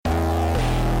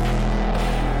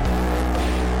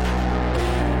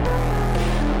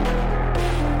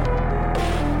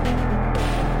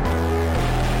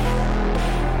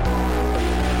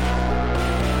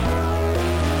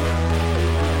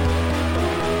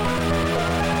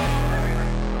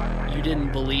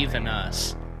didn't believe in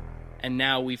us, and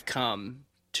now we've come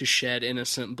to shed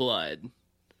innocent blood.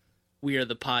 We are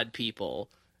the Pod People,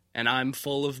 and I'm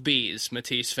full of bees,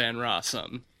 Matisse Van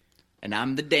Rossum. And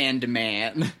I'm the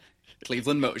Dandaman,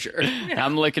 Cleveland Mosier.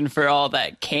 I'm looking for all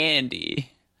that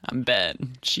candy. I'm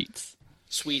Ben Sheets.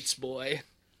 Sweets boy.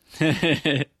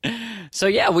 So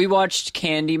yeah, we watched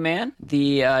Candyman,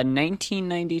 the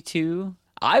 1992,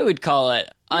 I would call it,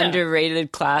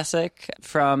 underrated classic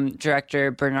from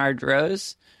director Bernard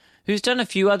Rose, who's done a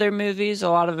few other movies. A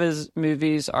lot of his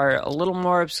movies are a little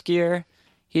more obscure.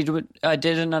 He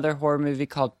did another horror movie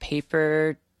called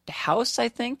Paper House, I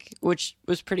think, which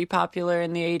was pretty popular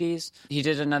in the 80s. He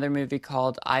did another movie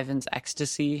called Ivan's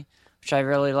Ecstasy, which I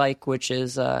really like, which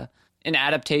is an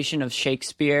adaptation of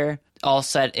Shakespeare, all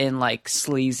set in like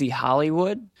sleazy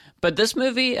Hollywood. But this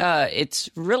movie, it's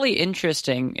really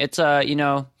interesting. It's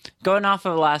going off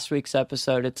of last week's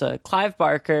episode, it's a Clive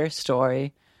Barker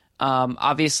story.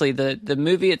 Obviously, the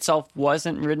movie itself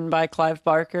wasn't written by Clive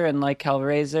Barker, unlike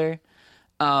Hellraiser.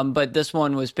 But this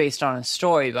one was based on a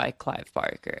story by Clive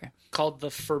Barker. Called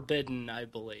The Forbidden, I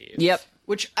believe. Yep.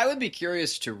 Which I would be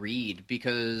curious to read,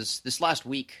 because this last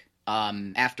week,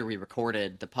 after we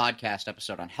recorded the podcast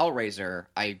episode on Hellraiser,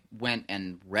 I went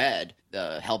and read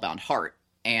the Hellbound Heart,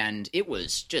 and it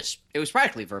was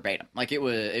practically verbatim. Like, it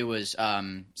was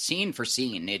scene for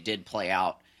scene, it did play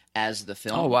out as the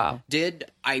film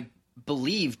did, I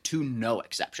believe, to no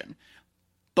exception.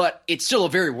 But it's still a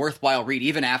very worthwhile read,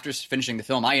 even after finishing the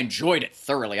film. I enjoyed it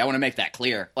thoroughly. I want to make that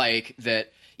clear. Like,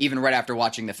 that even right after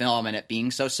watching the film and it being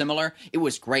so similar, it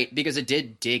was great because it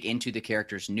did dig into the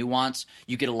character's nuance.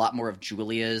 You get a lot more of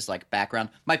Julia's, like, background.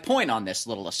 My point on this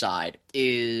little aside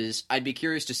is I'd be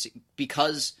curious to see,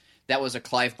 because that was a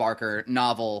Clive Barker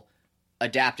novel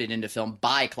adapted into film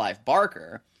by Clive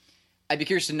Barker, I'd be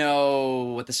curious to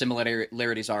know what the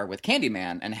similarities are with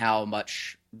Candyman and how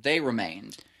much they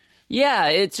remained. Yeah,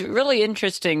 it's really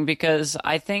interesting because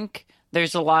I think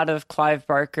there's a lot of Clive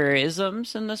Barker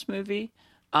isms in this movie,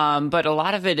 but a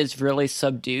lot of it is really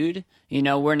subdued. You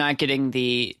know, we're not getting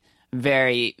the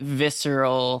very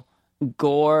visceral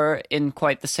gore in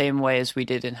quite the same way as we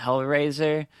did in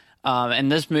Hellraiser.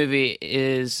 And this movie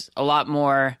is a lot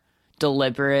more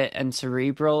deliberate and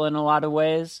cerebral in a lot of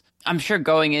ways. I'm sure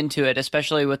going into it,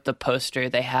 especially with the poster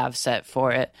they have set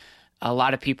for it, a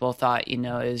lot of people thought, it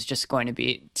was just going to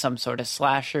be some sort of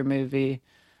slasher movie,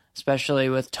 especially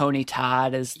with Tony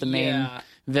Todd as the main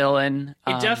villain.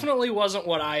 It definitely wasn't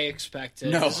what I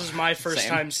expected. No, this is my first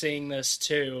time seeing this,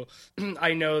 too.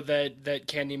 I know that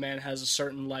Candyman has a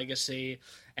certain legacy,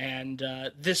 and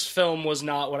this film was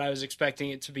not what I was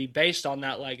expecting it to be based on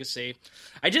that legacy.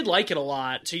 I did like it a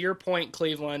lot. To your point,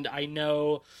 Cleveland, I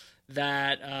know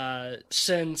that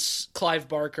since Clive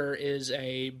Barker is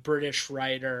a British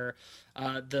writer,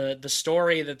 the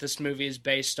story that this movie is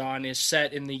based on is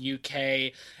set in the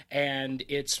UK, and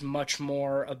it's much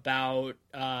more about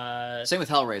same with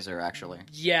Hellraiser, actually.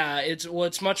 Yeah,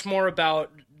 it's much more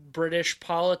about British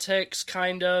politics,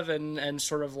 kind of, and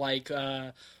sort of like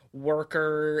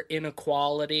worker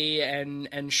inequality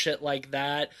and shit like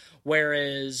that,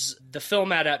 whereas the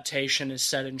film adaptation is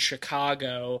set in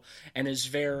Chicago and is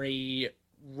very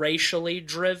racially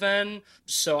driven.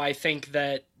 So I think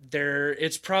that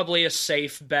it's probably a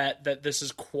safe bet that this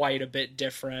is quite a bit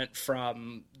different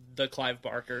from the Clive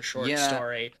Barker short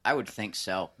story. I would think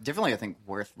so. Definitely, I think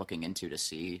worth looking into to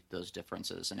see those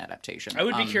differences in adaptation. I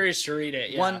would be curious to read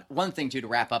it. Yeah. One thing too, to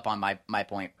wrap up on my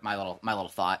point, my little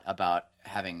thought about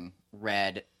having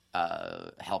read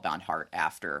Hellbound Heart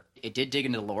after. It did dig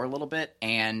into the lore a little bit,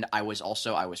 and I was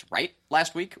right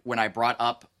last week when I brought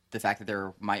up the fact that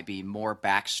there might be more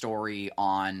backstory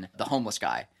on the homeless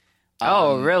guy.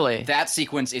 Oh, really? That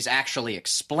sequence is actually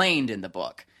explained in the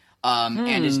book.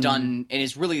 And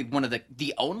is really one of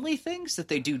the only things that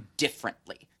they do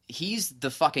differently. He's the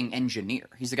fucking engineer.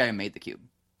 He's the guy who made the cube.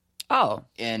 Oh,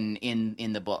 in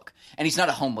the book, and he's not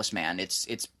a homeless man.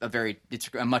 It's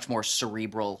a much more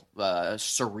cerebral,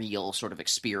 surreal sort of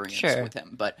experience with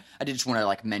him. But I did just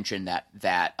want to mention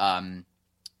that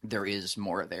there is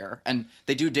more there, and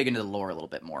they do dig into the lore a little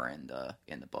bit more in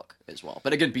the book as well.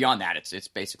 But again, beyond that, it's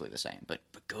basically the same. But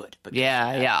good.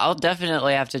 Yeah. I'll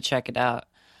definitely have to check it out.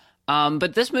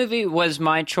 But this movie was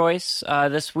my choice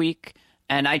this week.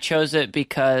 And I chose it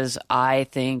because I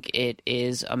think it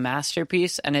is a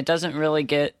masterpiece, and it doesn't really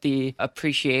get the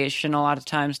appreciation a lot of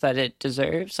times that it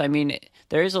deserves. I mean,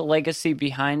 there is a legacy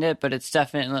behind it, but it's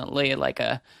definitely like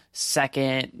a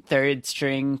second, third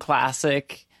string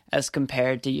classic as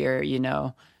compared to your,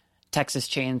 Texas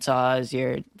Chainsaws,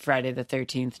 your Friday the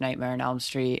 13th, Nightmare on Elm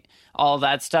Street, all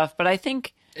that stuff. But I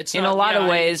think It's in not, a lot of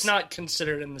ways, it's not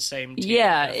considered in the same tier.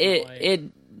 yeah, definitely.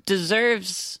 it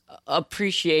deserves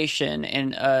appreciation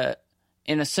in a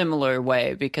similar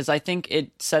way, because I think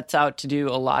it sets out to do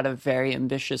a lot of very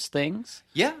ambitious things.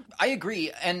 Yeah, I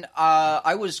agree, and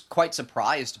I was quite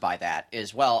surprised by that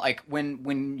as well. Like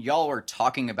when y'all were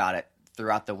talking about it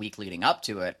throughout the week leading up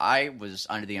to it, I was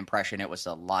under the impression it was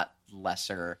a lot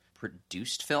lesser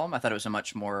produced film. I thought it was a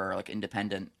much more like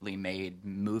independently made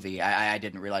movie. I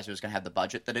didn't realize it was going to have the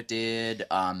budget that it did,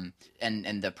 and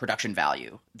the production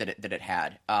value that it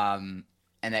had.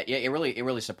 And that it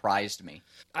really surprised me.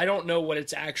 I don't know what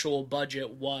its actual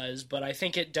budget was, but I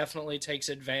think it definitely takes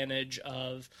advantage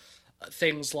of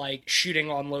things like shooting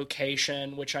on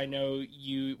location, which I know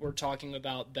you were talking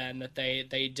about, Ben, that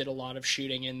they did a lot of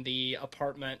shooting in the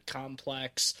apartment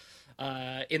complex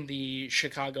in the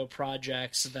Chicago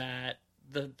projects that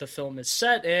the film is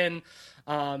set in.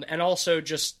 And also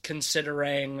just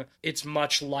considering it's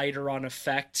much lighter on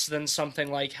effects than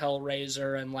something like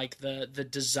Hellraiser, and like the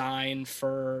design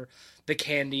for the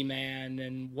Candyman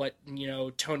and what,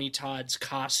 Tony Todd's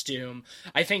costume.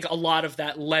 I think a lot of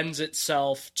that lends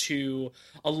itself to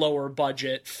a lower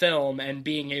budget film and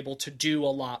being able to do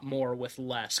a lot more with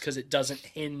less, because it doesn't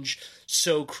hinge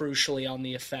so crucially on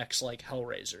the effects like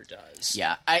Hellraiser does.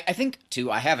 Yeah, I think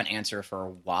too. I have an answer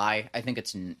for why. I think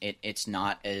it's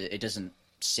not. It doesn't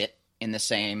sit in the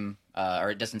same,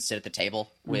 or it doesn't sit at the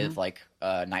table with like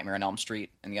Nightmare on Elm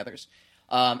Street and the others.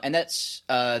 And that's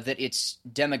that its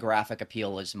demographic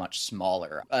appeal is much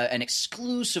smaller. An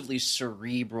exclusively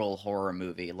cerebral horror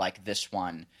movie like this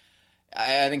one,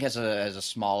 I think has a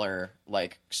smaller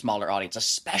audience,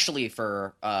 especially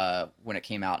for when it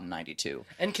came out in '92.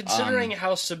 And considering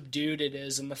how subdued it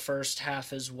is in the first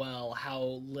half as well,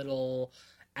 how little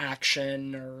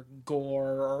action or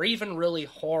gore or even really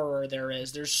horror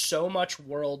there's so much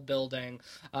world building.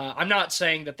 I'm not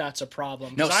saying that that's a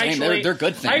problem. No, same. They're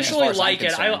good things. I actually like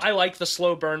it. I I like the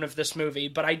slow burn of this movie,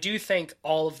 but I do think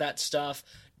all of that stuff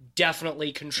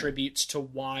definitely contributes to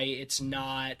why it's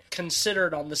not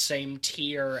considered on the same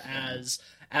tier as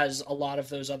a lot of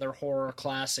those other horror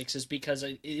classics, is because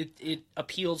it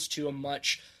appeals to a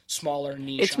much smaller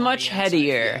niche. It's much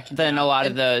headier than a lot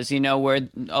of those, where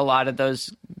a lot of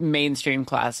those mainstream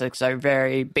classics are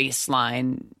very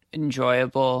baseline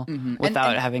enjoyable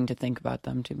without having to think about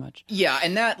them too much. Yeah,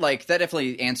 and that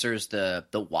definitely answers the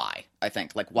why, I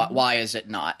think. Like why is it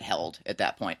not held at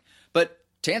that point? But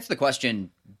to answer the question,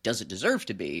 does it deserve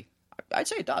to be? I'd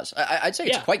say it does. I'd say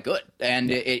it's quite good, and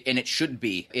it should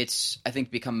be. It's, I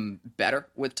think, become better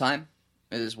with time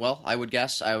as well, I would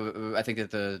guess. I think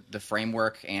that the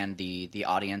framework and the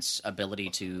audience ability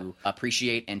to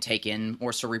appreciate and take in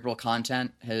more cerebral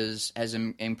content has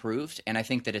improved, and I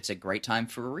think that it's a great time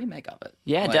for a remake of it.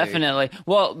 Yeah, definitely.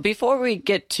 Well, before we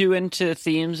get too into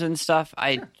themes and stuff,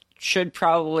 I should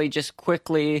probably just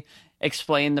quickly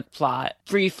explain the plot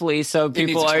briefly so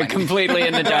people are completely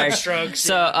in the dark.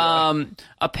 So,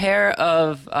 a pair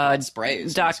of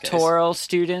doctoral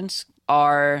students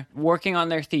are working on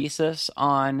their thesis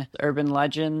on urban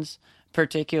legends,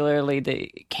 particularly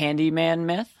the Candyman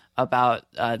myth about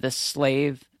this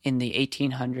slave in the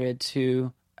 1800s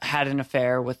who had an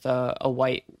affair with a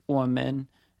white woman,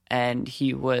 and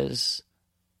he was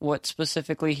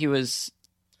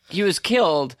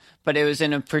killed, but it was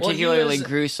in a particularly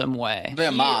gruesome way.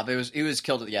 The mob. He was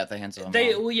killed at the hands of a mob.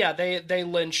 They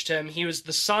lynched him. He was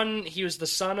the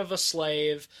son of a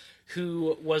slave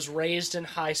who was raised in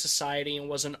high society and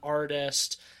was an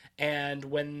artist. And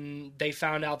when they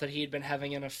found out that he had been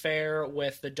having an affair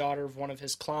with the daughter of one of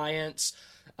his clients,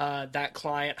 that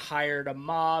client hired a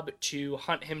mob to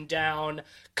hunt him down,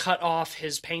 cut off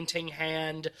his painting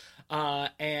hand,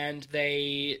 and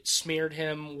they smeared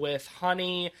him with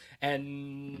honey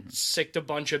and sicked a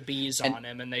bunch of bees on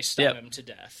him, and they stung him to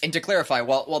death. And to clarify,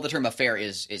 while the term affair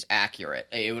is accurate,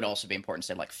 it would also be important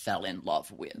to say, fell in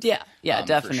love with. Yeah,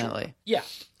 definitely. Sure. Yeah.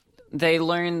 They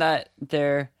learned that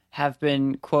there have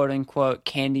been, quote-unquote,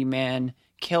 Candyman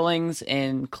killings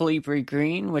in Colibri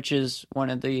Green, which is one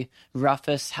of the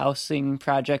roughest housing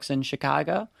projects in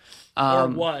Chicago. Or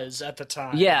was at the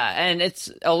time. Yeah, and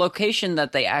it's a location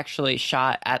that they actually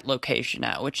shot at location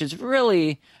at, which is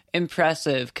really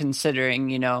impressive considering,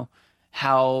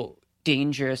 how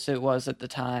dangerous it was at the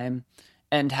time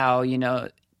and how,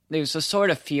 there was a sort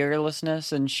of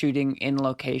fearlessness in shooting in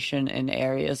location in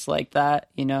areas like that,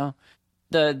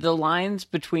 The lines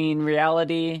between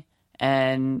reality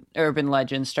and urban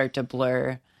legends start to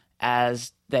blur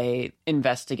as they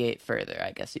investigate further,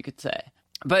 I guess you could say.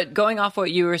 But going off what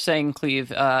you were saying,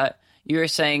 Cleve, you were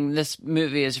saying this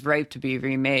movie is ripe to be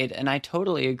remade, and I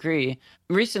totally agree.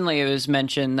 Recently, it was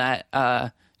mentioned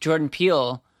that Jordan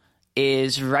Peele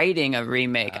is writing a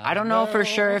remake. I don't know for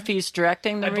sure if he's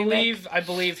directing the remake. I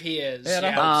believe he is. Yeah,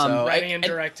 I hope so. Writing and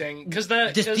directing, because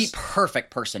the perfect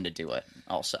person to do it.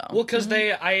 Also, well, because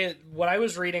what I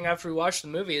was reading after we watched the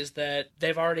movie is that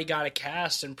they've already got a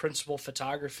cast and principal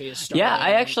photography is starting. Yeah,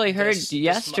 I actually heard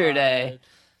yesterday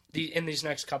in these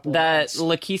next couple that months.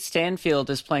 Lakeith Stanfield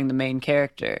is playing the main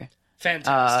character.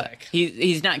 Fantastic.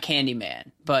 He's not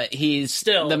Candyman, but he's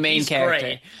still the main character.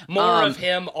 Great. More of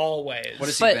him always. What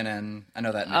has he been in? I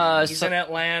know that name. He's in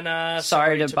Atlanta.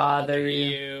 Sorry to bother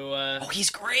you. Oh, he's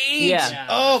great. Yeah.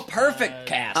 Oh, perfect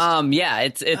cast. Yeah,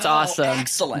 it's awesome.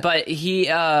 Excellent. But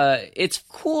it's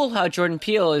cool how Jordan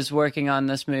Peele is working on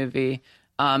this movie,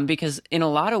 because in a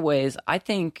lot of ways, I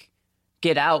think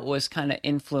Get Out was kind of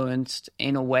influenced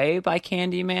in a way by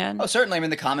Candyman. Oh, certainly. I mean,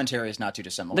 the commentary is not too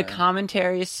dissimilar. The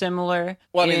commentary is similar.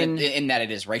 Well, I mean, in that it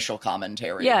is racial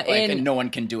commentary. Yeah, and no one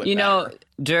can do it You better. know,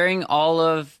 during all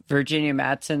of Virginia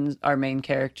Madsen's, our main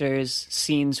character's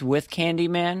scenes with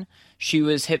Candyman, she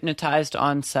was hypnotized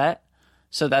on set.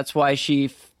 So that's why she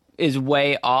is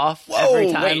way off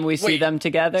every time we see them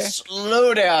together.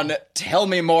 Slow down. Tell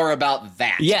me more about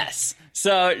that. Yes.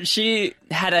 So she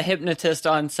had a hypnotist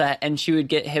on set, and she would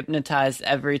get hypnotized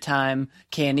every time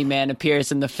Candyman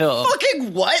appears in the film.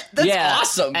 Fucking what? That's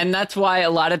awesome. And that's why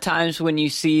a lot of times when you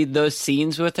see those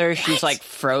scenes with her, she's like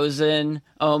frozen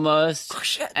almost. Oh,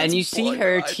 shit, and you see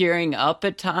her tearing up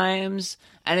at times.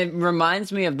 And it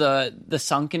reminds me of the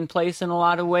sunken place in a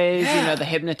lot of ways. Yeah. You know, the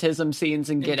hypnotism scenes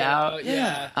in Get Out.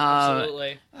 Yeah,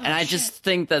 absolutely. And I just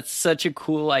think that's such a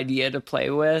cool idea to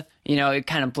play with. You know, it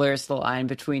kind of blurs the line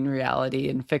between reality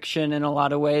and fiction in a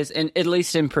lot of ways, and at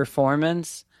least in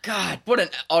performance. God, what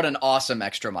an awesome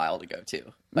extra mile to go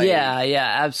to.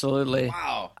 Yeah, absolutely.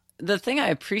 Wow. The thing I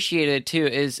appreciated too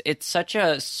is it's such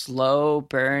a slow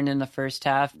burn in the first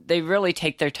half. They really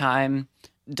take their time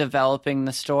developing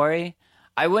the story.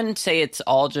 I wouldn't say it's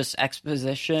all just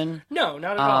exposition. No,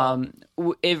 not at all.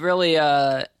 It really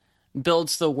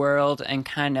builds the world and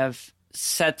kind of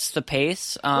sets the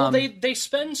pace. Well, they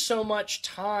spend so much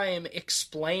time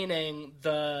explaining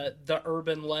the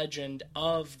urban legend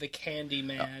of the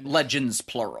Candyman. Legends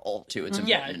plural, too. It's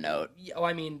important to note. Yeah,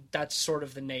 I mean, that's sort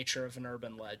of the nature of an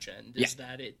urban legend, is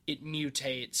that it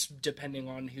mutates depending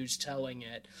on who's telling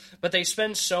it. But they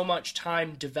spend so much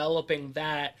time developing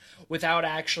that without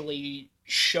actually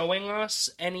showing us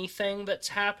anything that's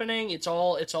happening. It's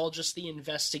all just the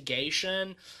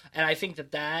investigation, and I think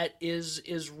that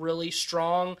is really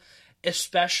strong,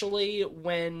 especially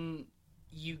when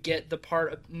you get the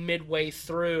part midway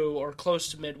through or close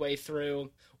to midway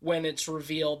through when it's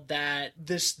revealed that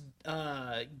this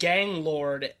gang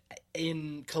lord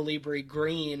in Colibri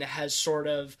Green has sort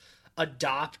of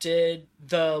adopted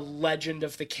the legend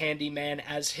of the Candyman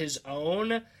as his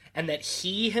own, and that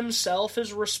he himself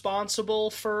is responsible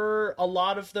for a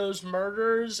lot of those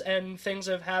murders and things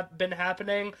that have been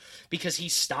happening because he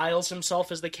styles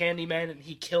himself as the Candyman and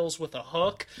he kills with a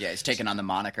hook. Yeah, he's taken on the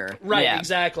moniker. Right, Yeah.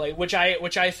 exactly. Which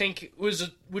I think was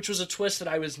a twist that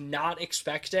I was not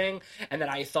expecting and that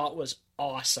I thought was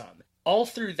awesome. All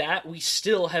through that, we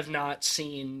still have not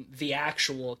seen the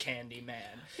actual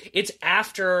Candyman. It's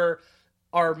after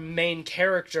our main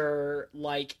character,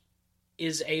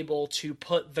 is able to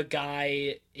put the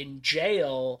guy in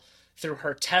jail through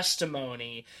her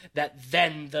testimony that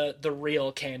then the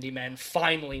real Candyman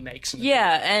finally makes an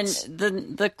appearance.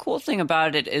 And the cool thing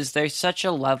about it is there's such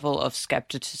a level of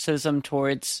skepticism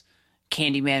towards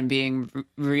Candyman being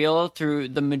real through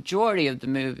the majority of the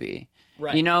movie.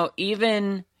 Right. You know,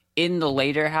 even in the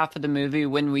later half of the movie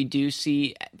when we do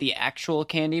see the actual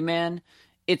Candyman,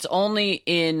 it's only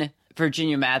in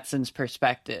Virginia Madsen's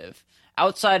perspective.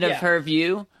 Outside of her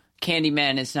view,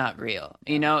 Candyman is not real.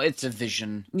 You know, it's a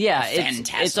vision. Yeah,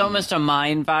 it's almost a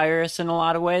mind virus in a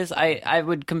lot of ways. I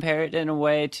would compare it in a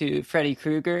way to Freddy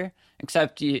Krueger,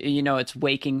 except you know it's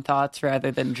waking thoughts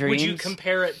rather than dreams. Would you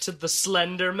compare it to the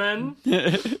Slenderman?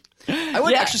 I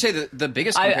would actually say that the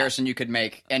biggest comparison you could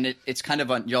make, and it's kind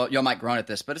of y'all might groan at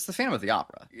this, but it's the Phantom of the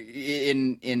Opera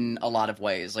in a lot of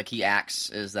ways. Like he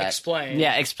acts as that. Explain.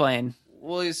 Yeah, explain.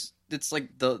 Well, it's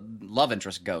like the love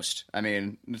interest ghost. I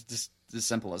mean, it's just as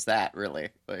simple as that, really.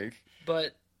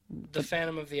 But the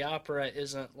Phantom of the Opera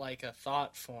isn't like a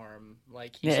thought form.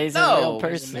 Like he's a real he's a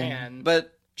person. Man.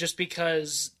 But just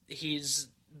because he's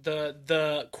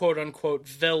the quote unquote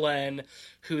villain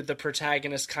who the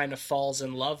protagonist kind of falls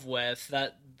in love with,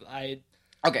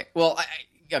 okay, well,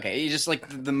 okay, just like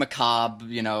the macabre,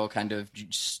 kind of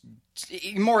just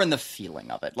more in the feeling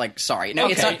of it. Like, sorry, no,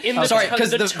 it's not. Sorry,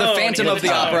 because the Phantom of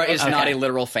the Opera is not a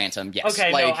literal phantom. Yes,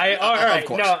 okay, like, all right, of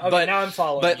course. no, okay, but now I'm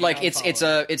following. But like, it's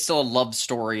still a love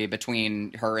story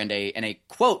between her and a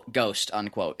quote ghost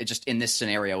unquote. It's just in this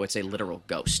scenario, it's a literal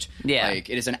ghost. Yeah, like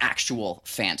it is an actual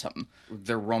phantom.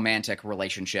 Their romantic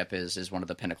relationship is one of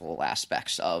the pinnacle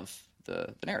aspects of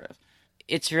the narrative.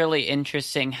 It's really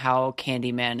interesting how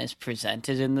Candyman is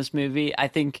presented in this movie. I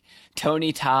think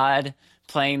Tony Todd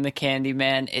playing the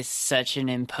Candyman is such an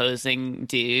imposing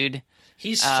dude.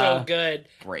 He's so good.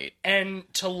 Great.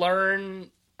 And to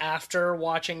learn after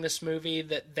watching this movie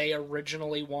that they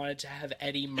originally wanted to have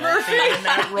Eddie Murphy in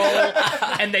that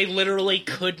role, and they literally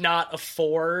could not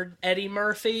afford Eddie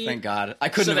Murphy. Thank God. I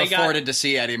couldn't have afforded to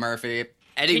see Eddie Murphy.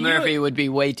 Eddie Murphy would be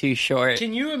way too short.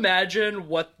 Can you imagine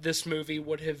what this movie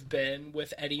would have been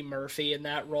with Eddie Murphy in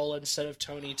that role instead of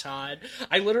Tony Todd?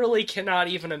 I literally cannot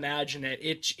even imagine it.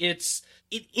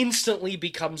 It instantly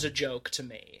becomes a joke to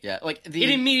me. Yeah, like it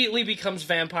immediately becomes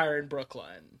Vampire in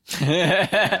Brooklyn.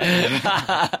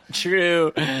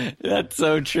 True. That's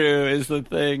so true is the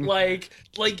thing. Like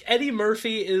Eddie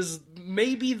Murphy is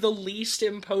maybe the least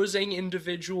imposing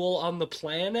individual on the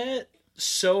planet.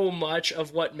 So much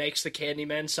of what makes the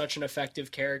Candyman such an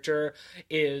effective character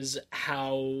is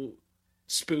how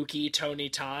spooky Tony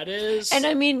Todd is. And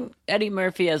I mean, Eddie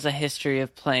Murphy has a history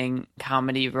of playing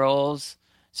comedy roles,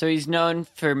 so he's known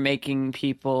for making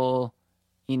people,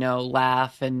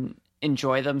 laugh and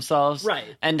enjoy themselves.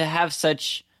 Right. And to have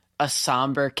such a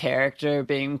somber character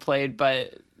being played by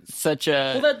such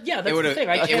a that's the thing.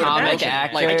 I can't comic imagine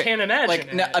actor. I can't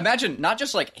imagine. Imagine not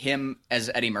just like him as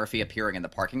Eddie Murphy appearing in the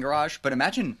parking garage, but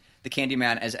imagine the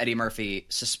Candyman as Eddie Murphy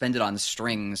suspended on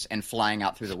strings and flying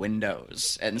out through the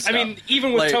windows and stuff. I mean,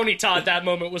 even with Tony Todd, that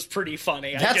moment was pretty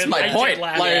funny. That's my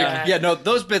point.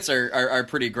 Those bits are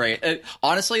pretty great.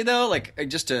 Honestly, though,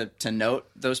 just to note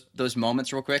those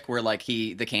moments real quick where the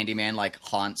Candyman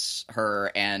haunts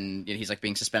her and he's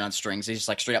being suspended on strings. He's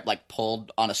just straight up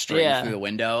pulled on a string through the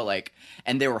window,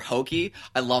 and they were hokey.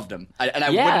 I loved them,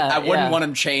 I wouldn't want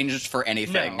them changed for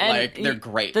anything. No. They're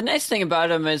great. The nice thing about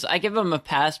them is I give them a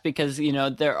pass because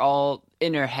they're all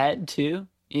in her head too.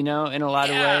 In a lot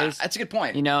of ways. That's a good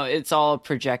point. It's all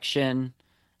projection.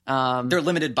 They're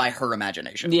limited by her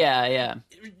imagination. Yeah.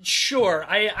 Sure.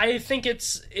 I think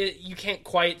you can't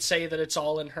quite say that it's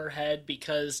all in her head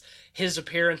because his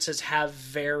appearances have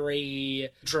very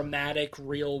dramatic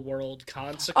real-world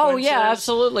consequences. Oh, yeah,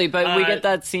 absolutely. But we get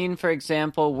that scene, for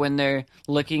example, when they're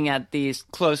looking at these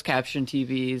closed caption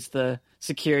TVs, the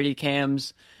security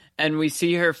cams, and we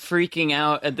see her freaking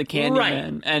out at the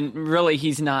Candyman, and really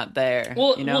he's not there.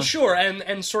 Well, sure,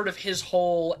 and sort of his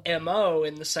whole MO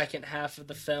in the second half of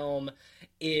the film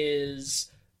is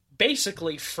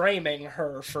basically framing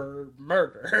her for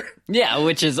murder. Yeah,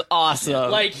 which is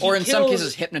awesome. Or in some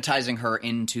cases, hypnotizing her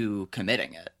into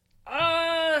committing it.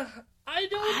 I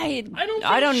don't think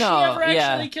I don't know. She ever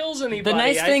actually kills anybody. The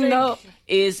nice thing, though,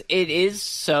 is it is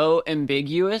so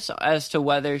ambiguous as to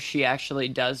whether she actually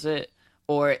does it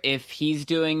or if he's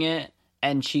doing it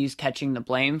and she's catching the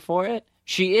blame for it.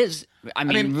 She is, I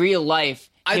mean real life,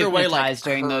 either hypnotized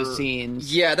way, during those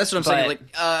scenes. Yeah, that's what I'm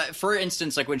saying. For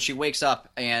instance, when she wakes up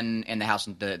and in the house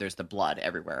and there's the blood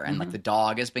everywhere, and the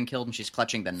dog has been killed and she's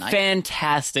clutching the knife.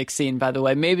 Fantastic scene, by the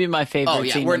way. Maybe my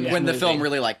favorite scene. When the film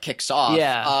really kicks off.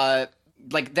 Yeah.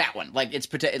 That one.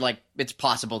 It's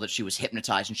possible that she was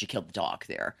hypnotized and she killed the dog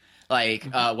there.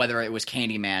 Whether it was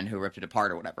Candyman who ripped it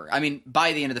apart or whatever. I mean,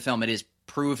 by the end of the film, it is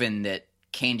proven that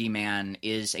Candyman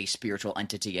is a spiritual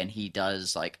entity and he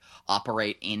does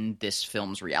operate in this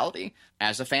film's reality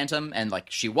as a phantom, and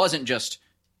she wasn't just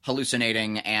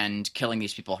hallucinating and killing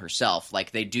these people herself.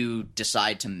 They do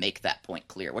decide to make that point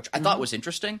clear, which I thought was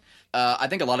interesting. I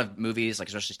think a lot of movies,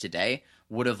 especially today,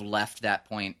 would have left that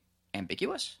point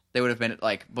ambiguous. They would have been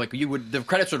the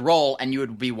credits would roll and you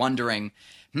would be wondering,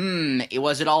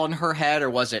 was it all in her head or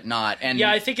was it not? And yeah,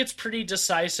 I think it's pretty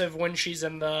decisive when she's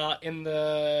in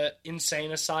the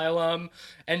insane asylum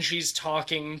and she's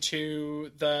talking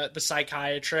to the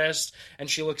psychiatrist and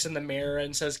she looks in the mirror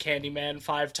and says Candyman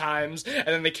 5 times, and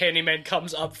then the Candyman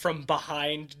comes up from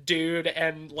behind dude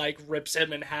and rips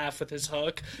him in half with his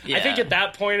hook. Yeah. I think at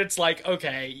that point it's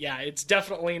okay, yeah, it's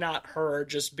definitely not her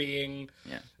just being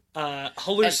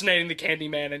hallucinating the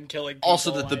Candyman and killing people.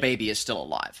 Also, that the baby is still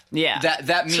alive. Yeah.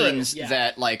 That means True, yeah.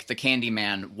 that, like, the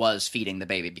Candyman was feeding the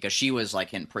baby because she was,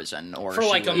 like, in prison or for she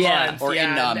like a was, month, or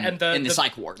yeah, in the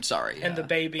psych ward. Sorry, and the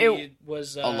baby It-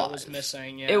 was alive.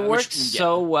 missing. Yeah, It works yeah.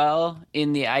 so well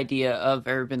in the idea of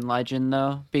urban legend,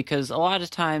 though, because a lot of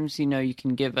times, you know, you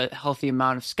can give a healthy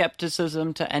amount of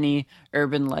skepticism to any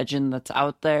urban legend that's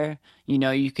out there. You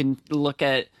know, you can look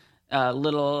at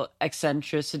little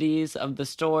eccentricities of the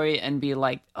story and be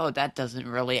like, oh, that doesn't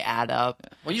really add up.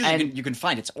 Well, usually And- you can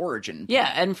find its origin. Yeah,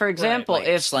 and for example, Like,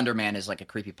 if Slender Man is like a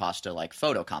creepypasta like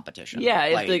photo competition. yeah,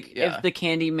 Like, if the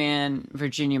Candyman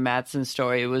Virginia Madsen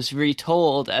story was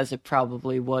retold as it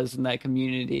probably was in that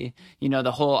community, you know,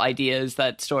 the whole idea is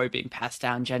that story being passed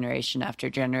down generation after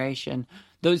generation.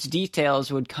 Those details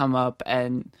would come up,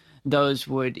 and those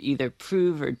would either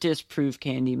prove or disprove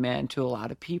Candyman to a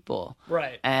lot of people.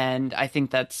 right. And I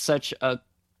think that's such an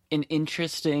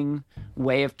interesting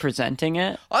way of presenting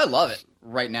it. I love it.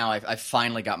 Right now, I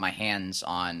finally got my hands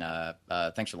on.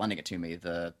 Thanks for lending it to me.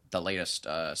 The latest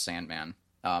Sandman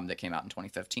that came out in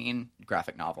 2015,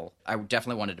 graphic novel. I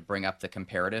definitely wanted to bring up the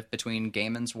comparative between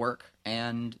Gaiman's work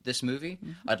and this movie.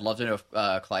 Mm-hmm. I'd love to know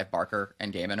if Clive Barker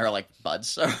and Gaiman are like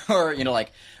buds, or you know,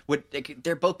 like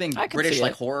they're both being I could British see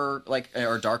like it. horror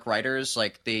or dark writers.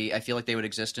 Like I feel like they would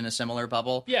exist in a similar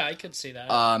bubble. Yeah, I could see that.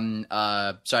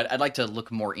 So I'd like to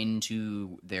look more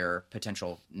into their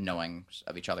potential knowings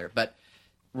of each other. But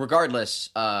regardless,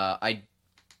 I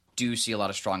do see a lot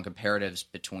of strong comparatives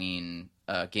between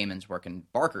Gaiman's work and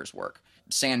Barker's work.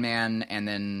 Sandman and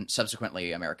then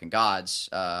subsequently American Gods.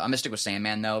 I'm going to stick with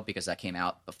Sandman, though, because that came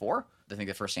out before. I think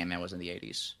the first Sandman was in the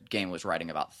 80s. Gaiman was writing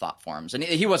about thought forms. And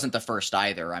he wasn't the first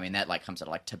either. I mean, that like comes out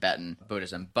of like Tibetan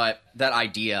Buddhism. But that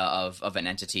idea of an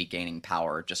entity gaining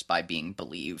power just by being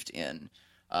believed in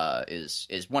is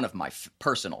one of my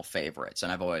personal favorites,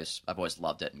 and I've always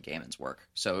loved it in Gaiman's work.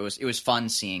 So it was fun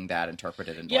seeing that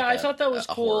interpreted in yeah, like I thought that was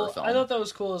a cool. horror film. I thought that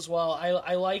was cool as well.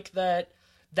 I like that.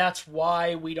 That's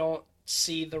why we don't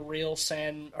see the real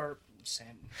damn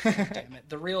it,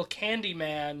 the real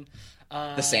Candyman.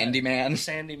 the Sandy Man.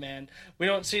 Sandy Man. We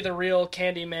don't see the real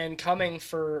Candyman coming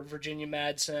for Virginia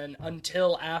Madsen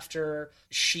until after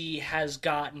she has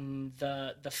gotten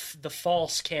the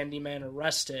false Candyman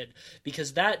arrested,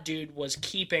 because that dude was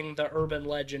keeping the urban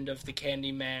legend of the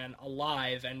Candyman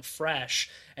alive and fresh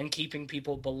and keeping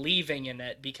people believing in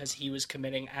it, because he was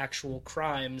committing actual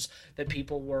crimes that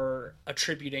people were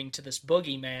attributing to this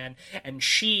boogeyman, and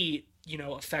she, you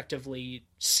know, effectively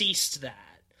ceased that.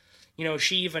 You know,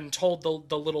 she even told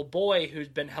the little boy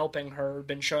who'd been helping her,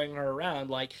 been showing her around,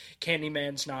 like,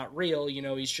 Candyman's not real, you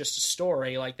know, he's just a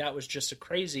story, like, that was just a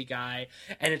crazy guy.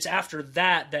 And it's after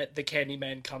that the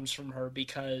Candyman comes from her,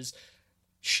 because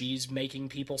she's making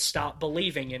people stop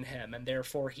believing in him, and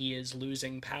therefore he is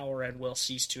losing power and will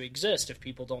cease to exist if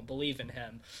people don't believe in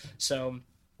him. So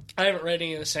I haven't read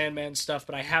any of the Sandman stuff,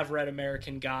 but I have read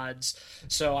American Gods,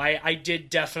 so I did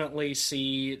definitely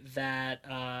see that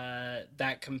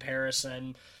that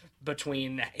comparison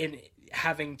between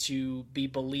having to be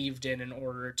believed in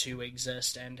order to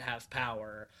exist and have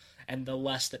power, and the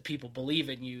less that people believe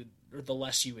in you, or the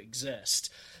less you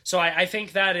exist. So I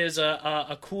think that is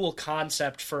a cool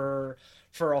concept for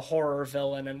a horror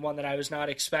villain, and one that I was not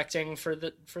expecting for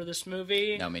this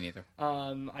movie. No, me neither.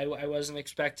 I wasn't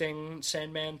expecting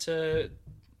Sandman to.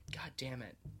 God damn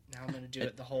it! Now I'm going to do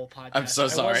it the whole podcast. I'm so I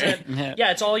sorry. wasn't-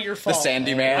 Yeah, it's all your fault.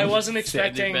 Sandy Man. I wasn't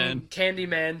expecting Sandy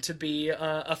Candyman to be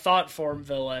a thought form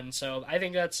villain, so I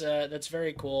think that's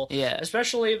very cool. Yeah.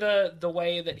 Especially the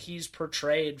way that he's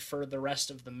portrayed for the rest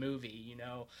of the movie. You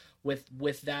know,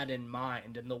 with that in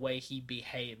mind, and the way he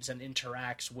behaves and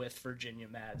interacts with Virginia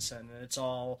Madsen, and it's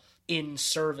all in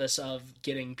service of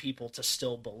getting people to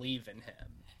still believe in him.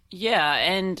 Yeah,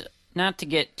 and not to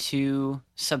get too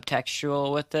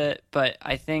subtextual with it, but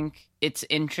I think it's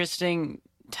interesting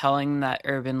telling that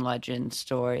urban legend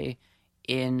story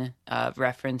in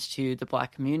reference to the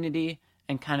Black community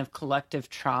and kind of collective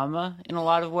trauma in a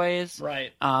lot of ways.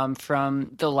 Right.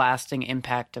 From the lasting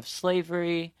impact of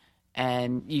slavery,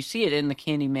 and you see it in the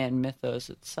Candyman mythos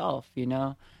itself, you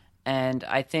know? And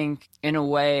I think, in a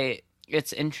way,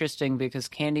 it's interesting because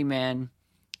Candyman,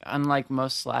 unlike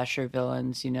most slasher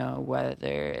villains, you know,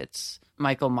 whether it's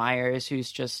Michael Myers,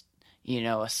 who's just, you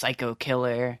know, a psycho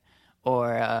killer,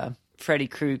 or Freddy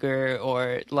Krueger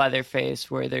or Leatherface,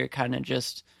 where they're kind of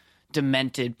just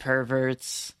demented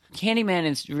perverts. Candyman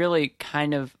is really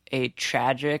kind of a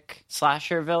tragic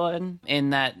slasher villain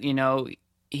in that, you know,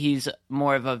 he's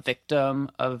more of a victim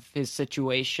of his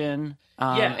situation,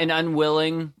 Yeah. an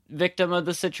unwilling victim of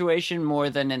the situation more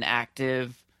than an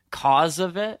active cause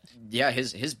of it. Yeah,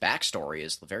 his backstory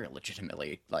is very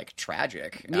legitimately like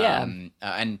tragic. Yeah.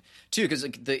 And too because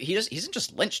he isn't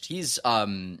just lynched; he's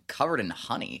covered in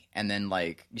honey and then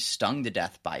like stung to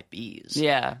death by bees.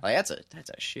 Yeah. Like that's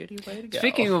a shitty way to go.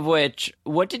 Speaking of which,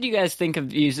 what did you guys think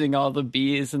of using all the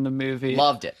bees in the movie?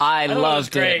 Loved it. I thought it was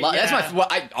loved great. it.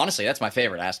 Yeah. Honestly, that's my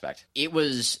favorite aspect. It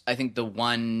was, I think, the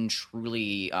one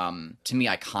truly to me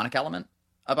iconic element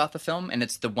about the film, and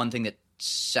it's the one thing that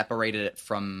separated it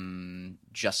from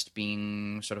just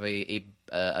being sort of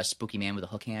a spooky man with a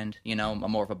hook hand, a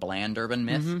more of a bland urban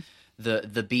myth. Mm-hmm.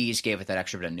 The bees gave it that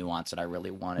extra bit of nuance that I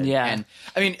really wanted. Yeah. And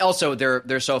I mean, also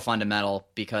they're so fundamental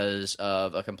because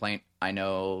of a complaint I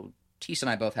know Tisa and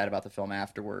I both had about the film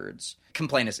afterwards.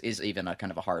 Complaint is even a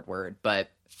kind of a hard word, but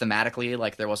thematically,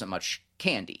 like, there wasn't much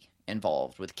candy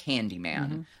involved with Candyman.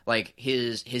 Mm-hmm. Like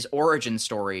his origin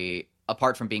story,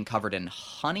 apart from being covered in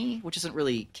honey, which isn't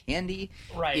really candy,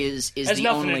 Right. is Has the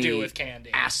nothing to only do with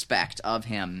candy. aspect of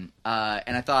him.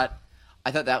 And I thought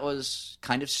that was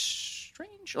kind of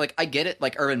strange. Like, I get it.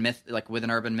 Like, urban myth, like with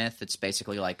an urban myth, it's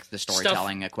basically like the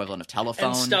storytelling equivalent of telephone.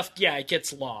 And stuff, yeah, it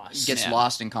gets lost. Gets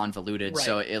lost and convoluted. Right.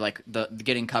 So it, like the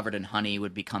getting covered in honey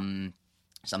would become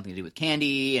something to do with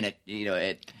candy, and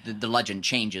the legend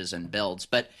changes and builds.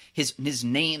 But his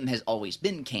name has always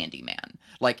been Candyman.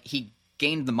 Like, he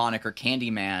gained the moniker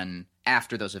Candyman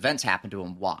after those events happened to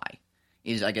him. Why?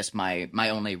 Is, I guess, my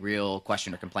only real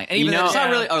question or complaint. And even though it's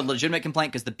not really a legitimate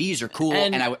complaint, because the bees are cool,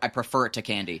 and I prefer it to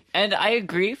candy. And I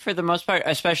agree for the most part,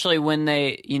 especially when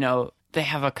they, they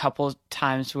have a couple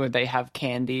times where they have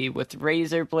candy with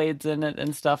razor blades in it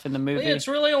and stuff in the movie. Yeah, it's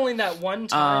really only that one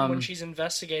time when she's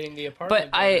investigating the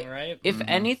apartment building, right? If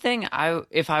anything,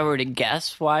 if I were to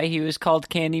guess why he was called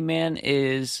Candyman,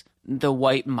 is the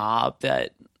white mob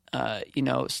that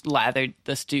slathered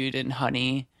this dude in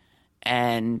honey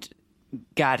and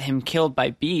got him killed by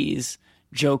bees,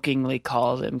 jokingly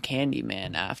called him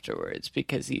Candyman afterwards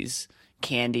because he's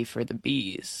candy for the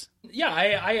bees. Yeah,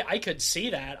 I could see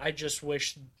that. I just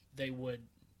wish they would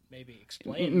maybe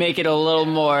explain. Make it a little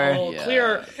more... A little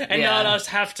clearer, and Yeah. not us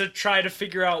have to try to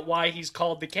figure out why he's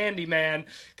called the Candyman,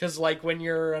 because, like, when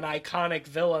you're an iconic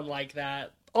villain like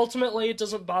that, ultimately it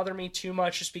doesn't bother me too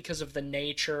much just because of the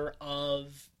nature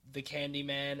of the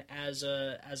Candyman as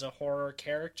a horror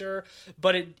character,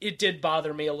 but it did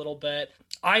bother me a little bit.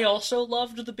 I also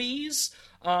loved the bees.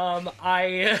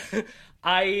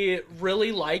 I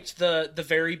really liked the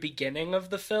very beginning of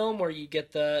the film where you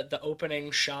get the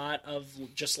opening shot of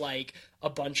just like a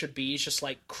bunch of bees just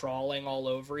like crawling all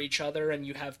over each other, and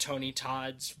you have Tony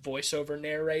Todd's voiceover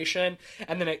narration,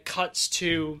 and then it cuts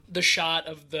to the shot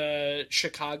of the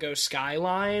Chicago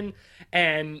skyline,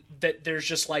 and that there's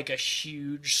just like a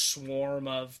huge swarm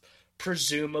of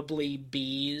presumably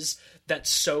bees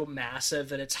that's so massive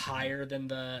that it's higher than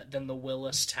the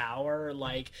Willis Tower.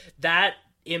 Like, that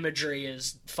imagery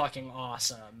is fucking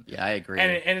awesome. Yeah, I agree.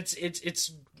 And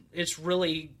it's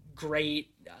really great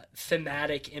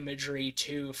thematic imagery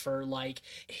too, for like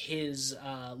his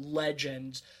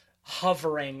legend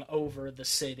hovering over the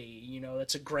city.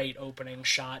 That's a great opening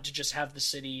shot, to just have the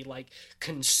city like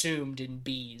consumed in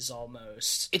bees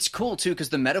almost. It's cool too because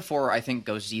the metaphor, I think,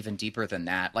 goes even deeper than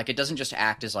that. Like, it doesn't just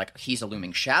act as like he's a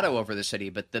looming shadow over the city,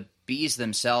 but the bees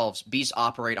themselves, bees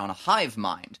operate on a hive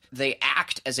mind. They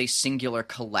act as a singular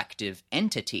collective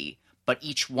entity, but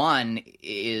each one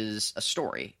is a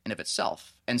story in of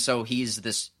itself. And so he's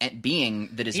this being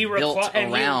that is built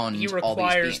around he all these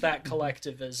requires beings. that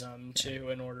collectivism too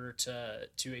in order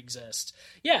to exist.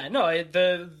 Yeah, no,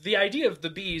 the idea of the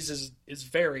bees is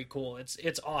very cool.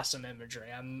 It's awesome imagery.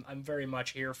 I'm very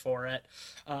much here for it.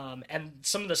 And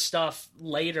some of the stuff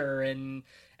later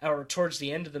or towards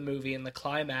the end of the movie in the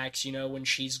climax, when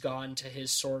she's gone to his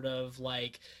sort of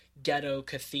like ghetto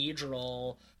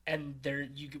cathedral, and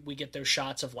we get those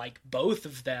shots of like both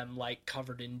of them like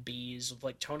covered in bees, with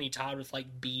like Tony Todd with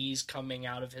like bees coming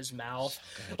out of his mouth,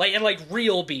 like, and like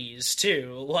real bees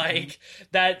too, like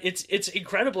that. It's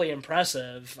incredibly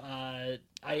impressive.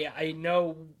 I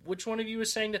know which one of you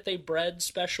was saying that they bred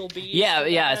special bees.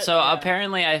 Yeah. So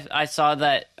apparently, I saw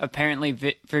that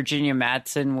apparently Virginia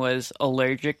Madsen was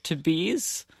allergic to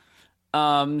bees.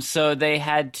 So they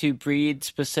had to breed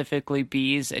specifically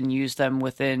bees and use them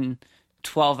within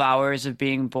 12 hours of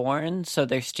being born, so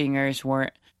their stingers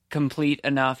weren't complete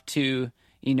enough to,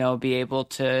 be able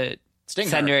to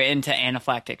send her into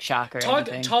anaphylactic shock or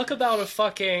anything. Talk about a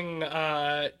fucking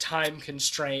time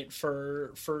constraint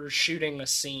for shooting a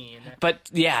scene. But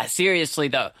yeah, seriously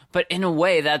though. But in a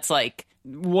way, that's like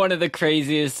one of the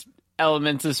craziest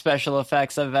elements of special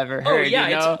effects I've ever heard. Oh yeah,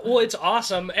 you know? it's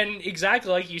awesome, and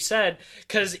exactly like you said,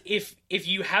 because if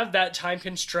you have that time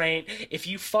constraint, if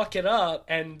you fuck it up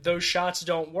and those shots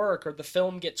don't work, or the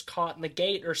film gets caught in the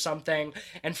gate or something,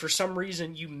 and for some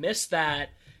reason you miss that,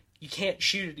 you can't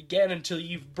shoot it again until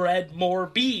you've bred more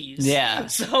bees. Yeah.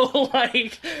 So,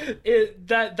 like,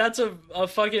 that's a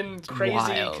fucking crazy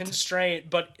wild. constraint,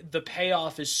 but the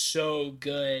payoff is so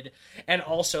good. And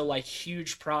also, like,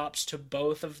 huge props to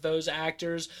both of those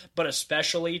actors, but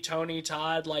especially Tony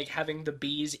Todd, like, having the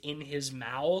bees in his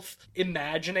mouth.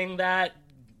 Imagining that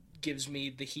gives me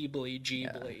the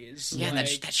heebly-jeeblies. Yeah, and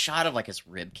like, that shot of, like, his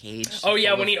rib cage. oh yeah,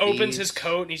 full when of he opens bees. his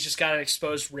coat and he's just got an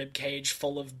exposed rib cage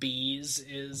full of bees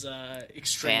is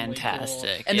extremely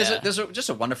Fantastic. And yeah. there's just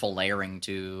a wonderful layering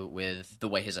to with the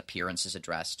way his appearance is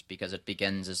addressed, because it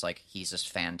begins as like he's this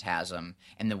phantasm,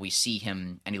 and then we see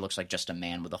him and he looks like just a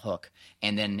man with a hook,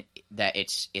 and then that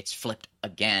it's flipped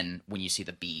again when you see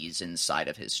the bees inside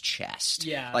of his chest.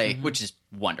 Yeah. like which is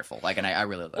wonderful. Like, and I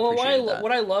really Well, appreciate that.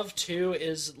 what I love too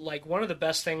is like one of the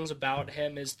best things about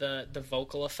him is the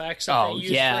vocal effects that Oh, they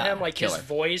use yeah. for him. Like Killer. his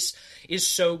voice is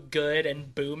so good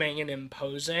and booming and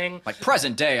imposing, Like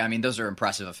present day, I mean, those are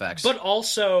impressive effects. but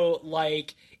also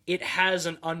like it has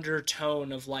an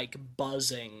undertone of like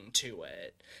buzzing to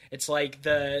it. It's like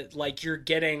you're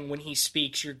getting, when he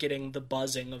speaks, you're getting the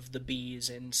buzzing of the bees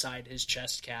inside his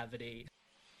chest cavity.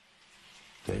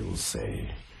 They will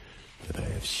say that I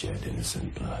have shed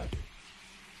innocent blood.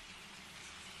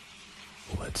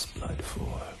 What's blood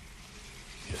for,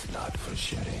 if not for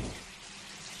shedding?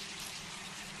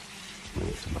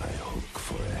 With my hook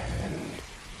for a hand,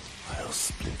 I'll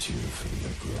split you from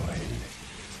your groin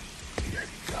to your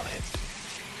gullet.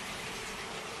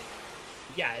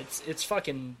 Yeah, it's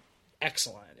fucking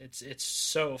excellent. It's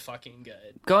so fucking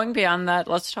good. Going beyond that,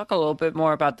 let's talk a little bit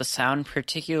more about the sound,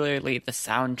 particularly the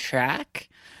soundtrack.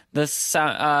 This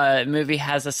movie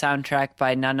has a soundtrack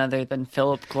by none other than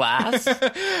Philip Glass.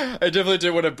 I definitely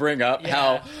did want to bring up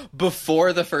how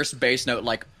before the first bass note,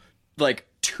 like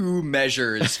 2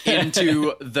 measures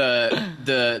into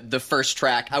the first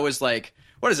track, I was like,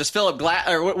 what is this, Philip Glass?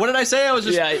 Or what did I say? I was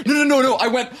just no. I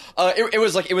went. It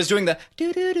was like it was doing the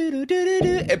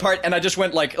do part, and I just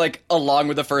went like along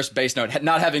with the first bass note,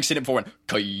 not having seen it before. Went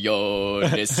coyote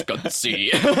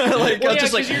Scotsy. Like I was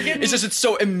just like, you're getting- it's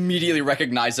so immediately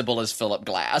recognizable as Philip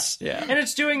Glass. Yeah. And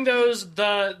it's doing those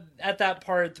at that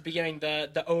part at the beginning,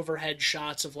 the overhead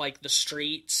shots of like the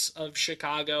streets of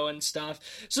Chicago and stuff.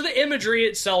 So the imagery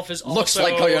itself is also Looks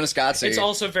like Koyaanisqatsi. It's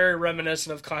also very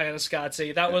reminiscent of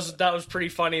Koyaanisqatsi. That was pretty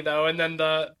funny though. And then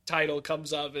the title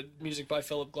comes up and music by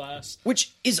Philip Glass.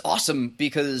 Which is awesome,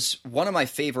 because one of my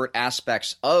favorite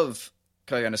aspects of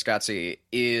Koyaanisqatsi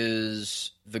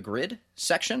is the grid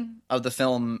section of the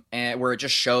film, where it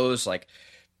just shows like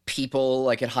people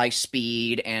like at high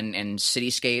speed and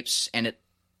cityscapes, and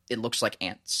it looks like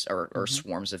ants or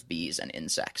swarms of bees and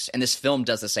insects. And this film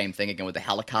does the same thing again with the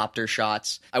helicopter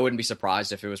shots. I wouldn't be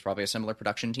surprised if it was probably a similar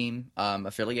production team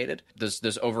affiliated.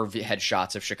 There's overhead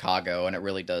shots of Chicago, and it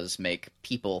really does make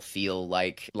people feel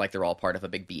like they're all part of a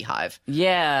big beehive.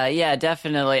 Yeah,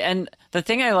 definitely. And the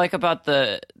thing I like about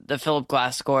the Philip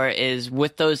Glass score is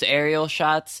with those aerial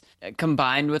shots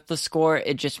combined with the score,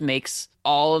 it just makes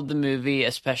all of the movie,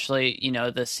 especially,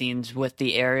 the scenes with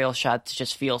the aerial shots,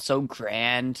 just feel so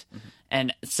grand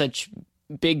and such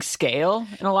big scale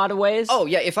in a lot of ways. Oh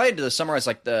yeah, if I had to summarize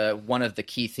like one of the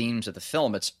key themes of the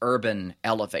film, it's urban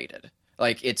elevated.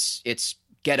 Like it's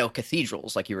ghetto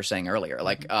cathedrals, like you were saying earlier.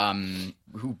 Like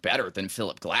who better than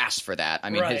Philip Glass for that? I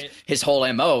mean, Right. his whole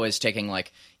MO is taking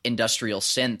like industrial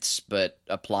synths but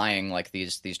applying like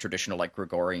these traditional like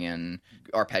Gregorian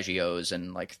arpeggios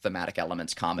and like thematic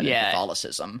elements common in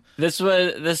Catholicism. This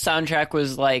soundtrack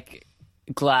was like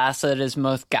Glass at his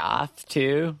most goth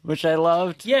too, which I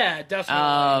loved. Yeah,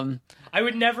 definitely. I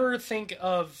would never think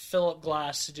of Philip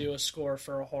Glass to do a score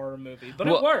for a horror movie, but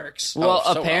it works. Well,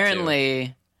 so well,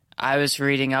 apparently, I was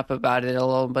reading up about it a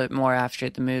little bit more after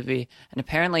the movie, and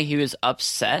apparently he was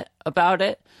upset about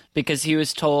it because he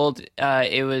was told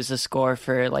it was a score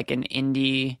for like an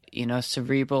indie,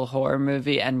 cerebral horror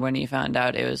movie, and when he found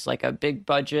out it was like a big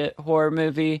budget horror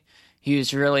movie, he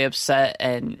was really upset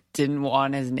and didn't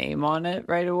want his name on it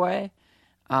right away,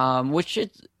 which is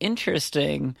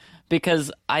interesting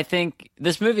because I think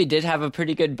this movie did have a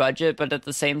pretty good budget, but at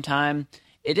the same time,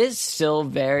 it is still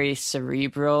very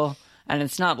cerebral. And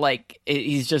it's not like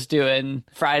he's just doing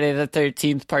Friday the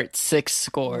 13th Part 6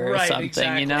 score or Right, something,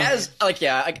 exactly.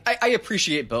 I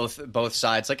appreciate both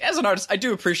sides. Like as an artist, I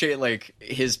do appreciate like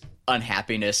his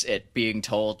unhappiness at being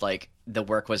told like the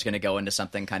work was going to go into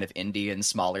something kind of indie and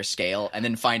smaller scale, and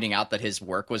then finding out that his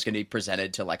work was going to be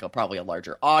presented to like probably a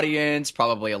larger audience,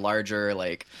 probably a larger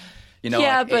like, you know,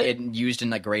 Yeah, like, but- it used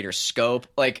in a greater scope.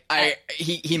 Like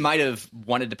he might have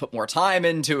wanted to put more time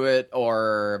into it,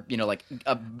 or you know, like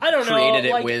I don't know, created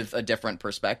it like, with a different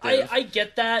perspective. I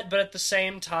get that, but at the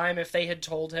same time, if they had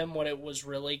told him what it was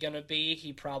really going to be,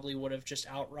 he probably would have just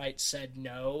outright said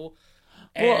no.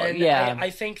 Well, And yeah. I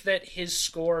think that his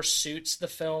score suits the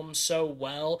film so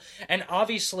well, and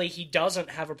obviously he doesn't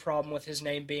have a problem with his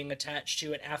name being attached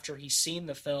to it after he's seen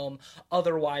the film.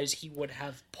 Otherwise, he would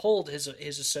have pulled his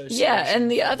association. Yeah, and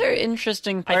the other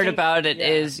interesting part think- about it yeah.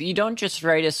 is you don't just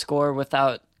write a score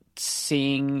without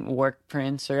seeing work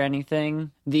prints or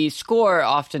anything. The score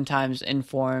oftentimes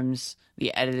informs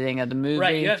the editing of the movie.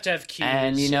 Right, you have to have cues.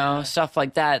 and you know yeah. stuff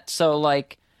like that. So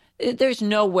like there's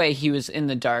no way he was in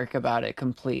the dark about it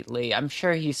completely. I'm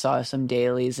sure he saw some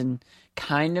dailies and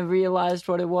kind of realized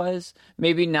what it was.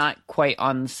 Maybe not quite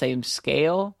on the same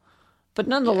scale, but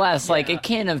nonetheless, like Yeah. it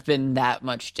can't have been that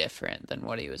much different than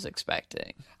what he was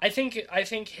expecting. I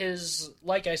think his,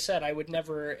 like I said, I would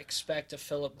never expect a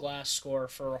Philip Glass score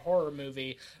for a horror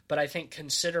movie, but I think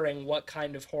considering what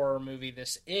kind of horror movie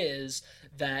this is,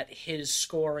 that his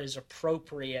score is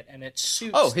appropriate and it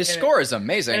suits. Oh, his and score it, is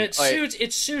amazing. and it Like,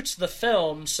 suits the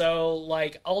film. So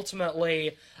like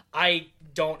ultimately, I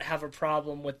don't have a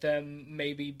problem with them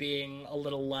maybe being a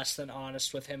little less than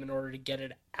honest with him in order to get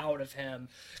it out of him.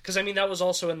 Because I mean that was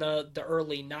also in the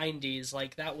early 90s.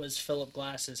 Like that was Philip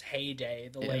Glass's heyday,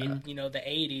 the late the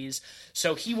 80s.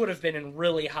 So he would have been in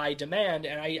really high demand,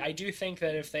 and I do think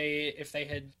that if they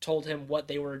had told him what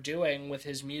they were doing with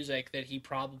his music, that he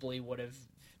probably would have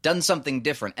done something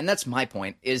different, and that's my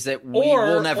point. Is that we Or-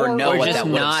 will never or- know or what just that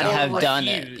would not have have sounded like. done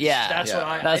it. refused. Yeah. That's Yeah. what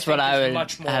I. That's I what think I is would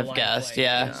much more have likely, guessed,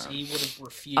 yeah. is he would have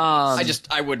refused.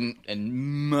 I wouldn't,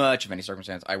 in much of any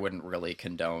circumstance, I wouldn't really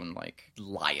condone like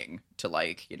lying to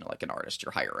like, you know, like an artist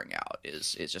you're hiring out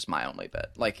is just my only bit.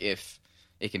 Like if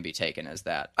it can be taken as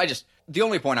that. The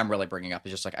only point I'm really bringing up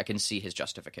is just like I can see his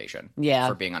justification Yeah.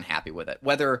 for being unhappy with it.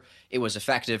 Whether it was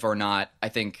effective or not, I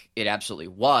think it absolutely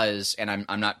was, and I'm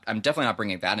definitely not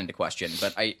bringing that into question,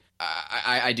 but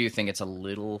I do think it's a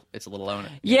little own.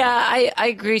 Yeah, I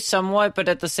agree somewhat, but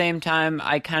at the same time,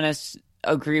 I kind of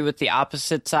agree with the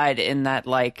opposite side in that,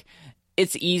 like,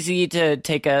 it's easy to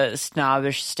take a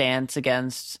snobbish stance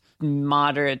against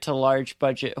moderate to large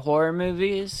budget horror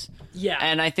movies. Yeah,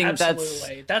 And I think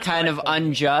absolutely. that's my kind of point.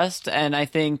 unjust, and I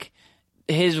think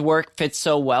his work fits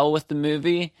so well with the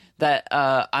movie that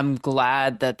I'm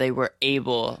glad that they were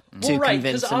able to Well, right,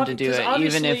 convince 'cause him to do it, 'cause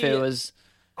even if it obviously- was...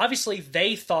 Obviously,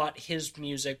 they thought his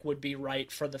music would be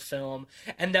right for the film,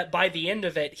 and that by the end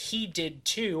of it, he did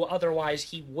too. Otherwise,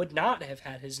 he would not have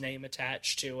had his name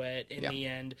attached to it in the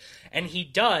end. And he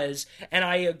does. And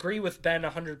I agree with Ben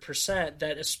 100%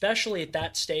 that, especially at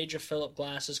that stage of Philip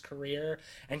Glass's career,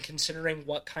 and considering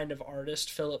what kind of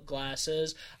artist Philip Glass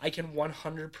is, I can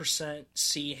 100%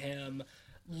 see him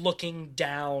looking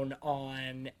down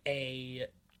on a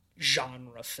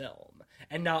genre film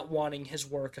and not wanting his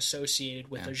work associated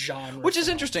with a genre Which is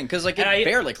film. interesting because like it And I-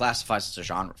 barely classifies as a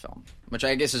genre film, which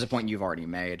I guess is a point you've already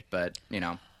made. But you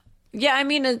know, Yeah, I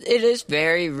mean, it is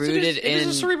very rooted it is in...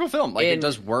 a cerebral film. Like in- it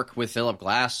does work with Philip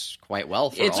Glass quite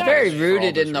well. For It's all very those- for all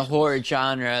rooted those in the reasons. horror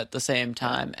genre at the same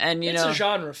time, and It's a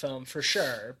genre film for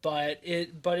sure, but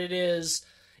it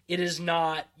is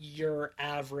not your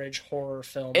average horror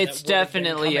film. It's that would have been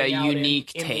definitely a coming out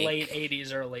unique in take. late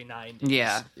 80s, early 90s.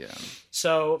 Yeah. Yeah.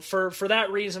 So for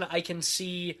that reason, I can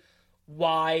see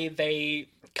why they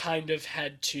kind of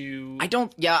had to. I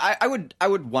don't. Yeah, I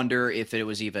would wonder if it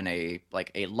was even a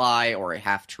lie or a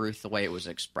half truth the way it was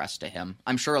expressed to him.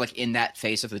 I'm sure, like in that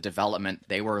phase of the development,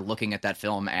 they were looking at that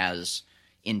film as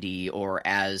indie or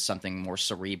as something more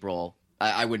cerebral.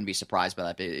 I wouldn't be surprised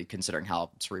by that, considering how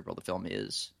cerebral the film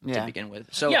is to Yeah. begin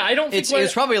with. So Yeah, I don't think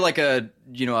it's probably like a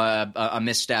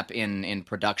misstep in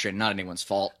production, not anyone's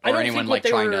fault I or don't anyone think what like they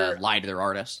trying were- to lie to their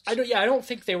artists. I don't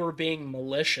think they were being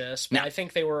malicious, but No. I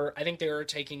think they were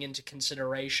taking into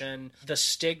consideration the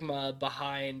stigma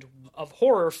behind of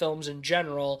horror films in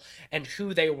general and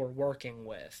who they were working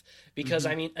with. Because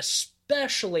I mean,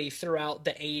 especially throughout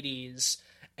the 80s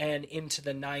and into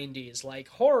the 90s, like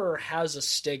horror has a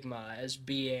stigma as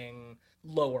being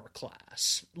lower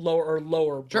class,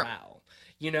 lower brow.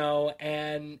 You know,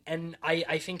 and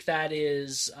I think that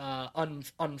is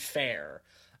unfair,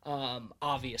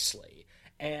 obviously.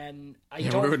 And we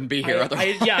wouldn't be here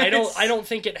otherwise. I don't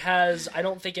think it has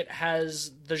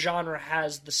the genre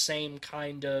has the same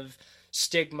kind of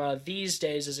stigma these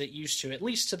days as it used to, at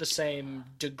least to the same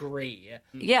degree.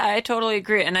 Yeah, I totally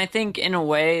agree. And I think in a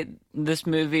way, this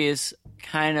movie is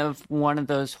kind of one of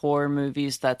those horror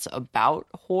movies that's about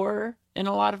horror in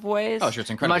a lot of ways. Oh, sure, it's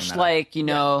incredibly much meta.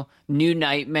 like, New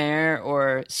Nightmare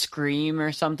or Scream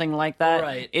or something like that.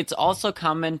 Right. It's also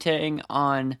commenting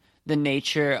on the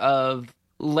nature of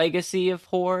legacy of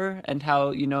horror and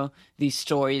how, these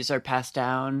stories are passed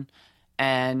down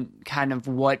and kind of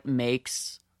what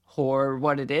makes horror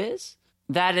what it is.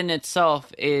 That in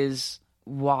itself is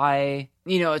why,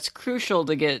 it's crucial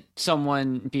to get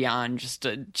someone beyond just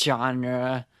a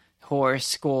genre horror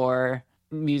score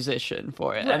musician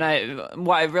for it. Right. And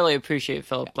I really appreciate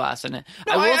Philip Glass in it.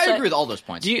 No, I agree with all those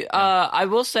points. I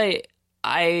will say,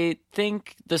 I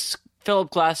think the Philip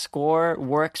Glass score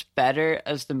works better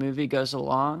as the movie goes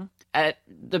along. At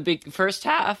the first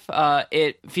half,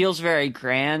 it feels very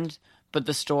grand, but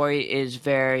the story is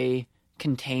very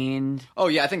contained. Oh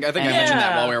yeah, I think I mentioned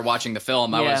that while we were watching the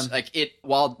film. I was like,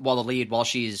 while the lead, while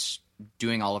she's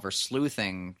doing all of her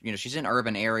sleuthing, she's in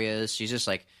urban areas. She's just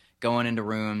like going into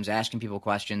rooms, asking people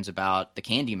questions about the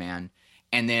Candyman,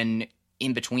 and then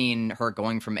in between her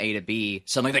going from A to B,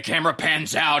 suddenly the camera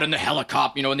pans out and the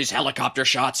helicopter, in these helicopter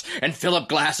shots, and Philip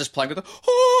Glass is playing with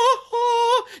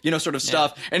the sort of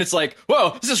stuff, and it's like,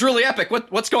 whoa, this is really epic.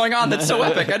 What's going on that's so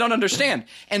epic? I don't understand.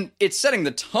 And it's setting the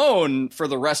tone for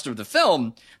the rest of the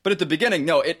film, but at the beginning,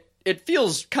 no, it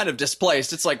feels kind of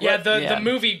displaced. It's like, the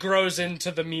movie grows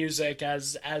into the music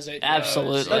as it goes.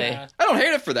 Absolutely. Yeah. I don't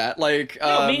hate it for that. Like,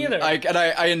 No, me either.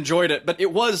 I enjoyed it, but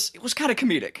it was kind of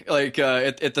comedic. Like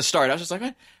at the start, I was just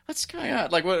like, what's going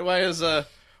on? Like,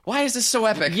 why is this so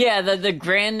epic? Yeah, the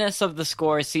grandness of the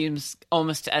score seems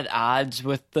almost at odds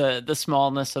with the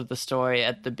smallness of the story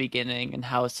at the beginning and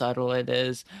how subtle it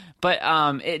is. But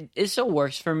it still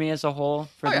works for me as a whole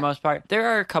for the most part. There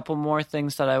are a couple more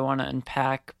things that I want to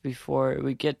unpack before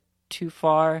we get too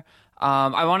far.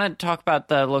 I want to talk about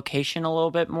the location a little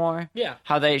bit more. Yeah.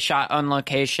 How they shot on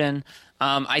location.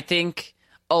 I think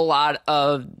a lot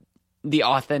of the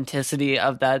authenticity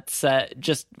of that set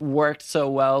just worked so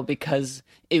well because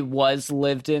it was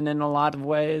lived in a lot of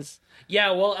ways.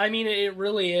 Yeah, well, I mean, it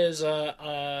really is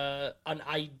an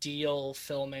ideal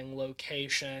filming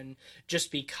location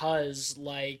just because,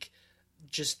 like,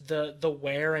 just the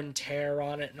wear and tear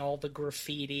on it and all the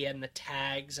graffiti and the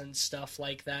tags and stuff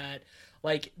like that.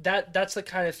 Like, that's the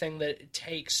kind of thing that it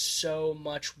takes so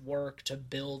much work to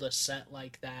build a set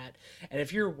like that. And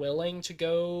if you're willing to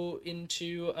go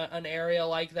into an area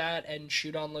like that and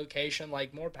shoot on location,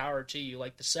 like, more power to you.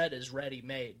 Like, the set is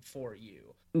ready-made for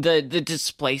you. The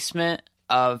displacement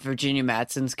of Virginia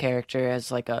Madsen's character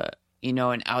as, like,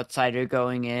 an outsider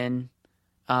going in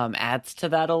adds to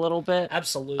that a little bit.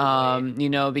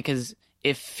 Absolutely. Because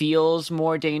it feels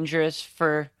more dangerous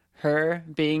for her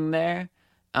being there.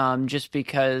 Just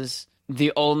because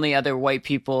the only other white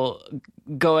people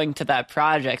going to that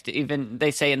project, even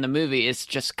they say in the movie, is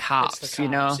just cops. It's the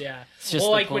cops, yeah. It's just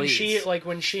well, the police.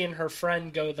 when she and her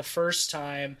friend go the first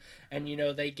time, and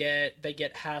they get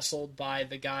hassled by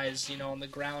the guys on the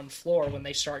ground floor when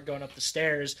they start going up the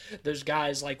stairs. Those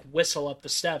guys like whistle up the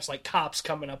steps like cops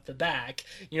coming up the back.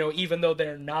 Even though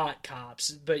they're not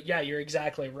cops. But yeah, you're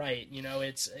exactly right.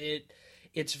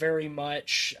 It's very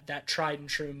much that tried and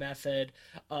true method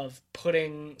of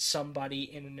putting somebody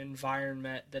in an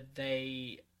environment that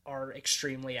they are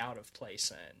extremely out of place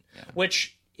in,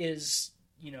 which is,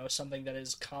 something that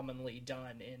is commonly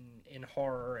done in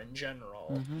horror in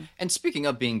general. Mm-hmm. And speaking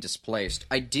of being displaced,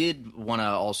 I did want to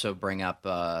also bring up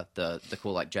the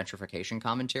cool like gentrification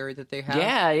commentary that they have.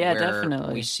 Yeah, where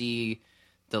definitely. We see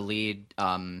the lead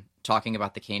talking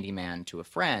about the Candyman to a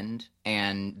friend,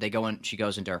 and she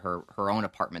goes into her own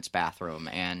apartment's bathroom,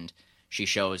 and she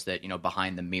shows that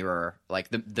behind the mirror, like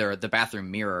the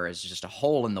bathroom mirror is just a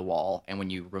hole in the wall, and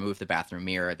when you remove the bathroom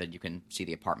mirror, then you can see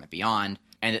the apartment beyond.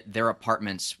 And their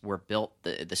apartments were built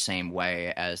the same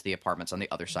way as the apartments on the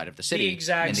other side of the city, in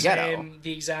the ghetto.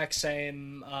 The exact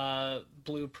same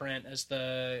blueprint as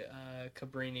the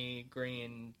Cabrini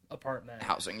Green apartment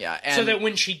Housing, yeah. So that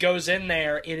when she goes in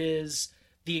there, it is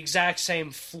the exact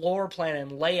same floor plan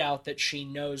and layout that she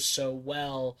knows so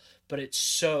well, but it's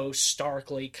so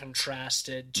starkly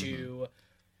contrasted to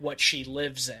what she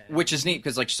lives in. Which is neat,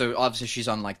 because so obviously she's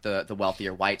on the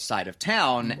wealthier white side of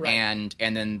town, Right.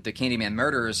 and then the Candyman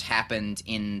murders happened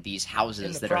in these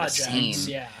houses that are the same.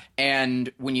 Yeah.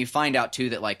 And when you find out too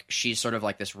that she's sort of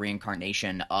this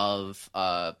reincarnation of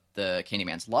the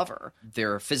Candyman's lover,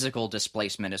 their physical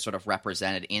displacement is sort of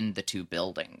represented in the two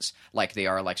buildings. Like they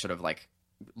are sort of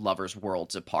lovers'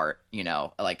 worlds apart,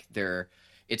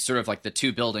 it's sort of like the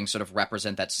two buildings sort of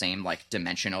represent that same like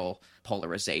dimensional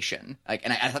polarization. Like,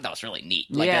 and I thought that was really neat.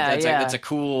 Like, it's a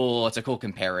cool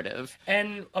comparative.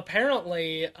 And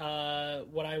apparently,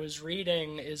 what I was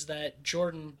reading is that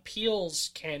Jordan Peele's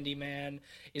Candyman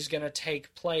is going to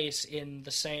take place in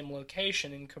the same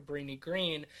location in Cabrini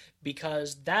Green,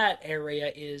 because that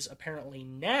area is apparently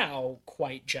now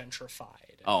quite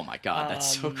gentrified. Oh my god,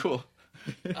 that's so cool.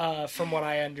 From what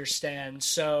I understand.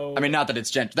 So I mean, not that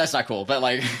it's that's not cool, but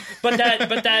like but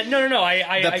that no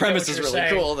I the I premise get what is you're really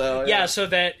saying. cool though. Yeah, so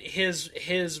that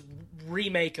his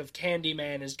remake of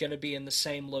Candyman is going to be in the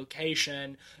same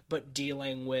location but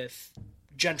dealing with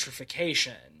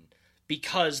gentrification,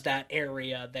 because that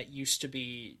area that used to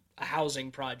be a housing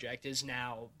project is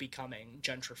now becoming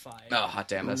gentrified. Oh, hot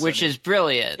damn, that's Which is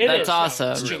brilliant. It That's is. No,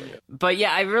 awesome. it's genius. But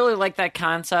yeah, I really like that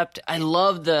concept. I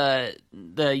love the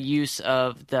use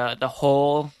of the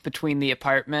hole between the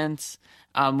apartments.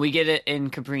 We get it in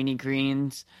Cabrini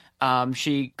Greens.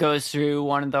 She goes through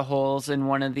one of the holes in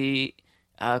one of the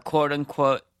quote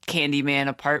unquote Candyman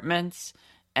apartments,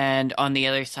 and on the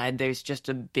other side there's just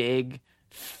a big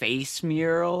face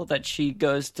mural that she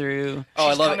goes through. Oh, I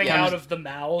She's love coming it. out of the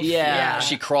mouth. Yeah.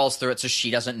 She crawls through it, so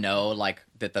she doesn't know like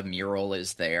that the mural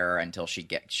is there until she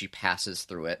passes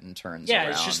through it and turns Yeah,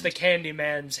 around. it's just the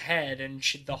Candyman's head, and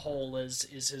the hole is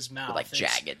his mouth. with, like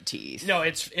It's- jagged teeth. No,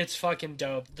 it's fucking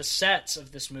dope. The sets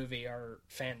of this movie are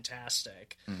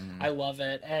fantastic. I love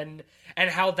it, and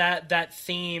how that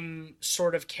theme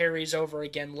sort of carries over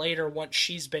again later once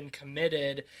she's been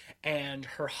committed, and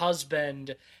her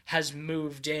husband has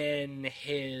moved in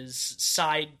his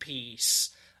side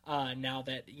piece. Now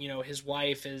that his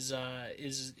wife is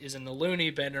in the loony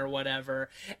bin or whatever,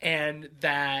 and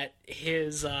that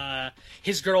his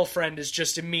girlfriend is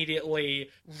just immediately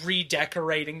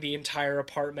redecorating the entire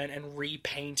apartment and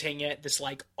repainting it this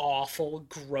like awful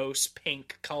gross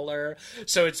pink color.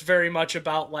 So it's very much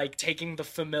about like taking the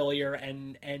familiar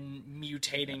and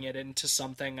mutating it into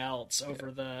something else over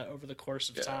the course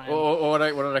of time. What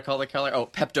did I call the color? Oh,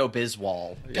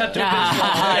 Pepto-Bismol. Yeah.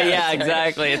 Yeah,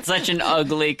 exactly. It's such an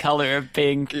ugly color of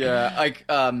pink. Yeah, like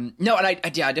no, and I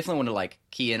definitely want to like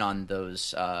key in on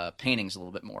those paintings a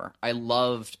little bit more. I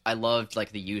loved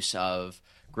like the use of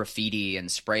graffiti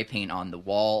and spray paint on the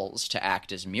walls to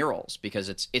act as murals, because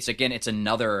it's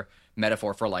another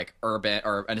metaphor for like urban,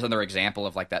 or another example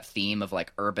of like that theme of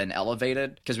like urban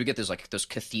elevated, because we get those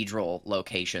cathedral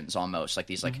locations almost like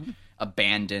these like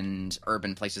abandoned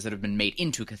urban places that have been made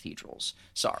into cathedrals.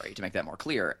 Sorry, to make that more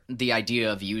clear, the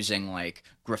idea of using like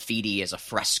graffiti as a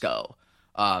fresco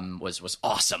was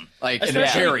awesome, like, and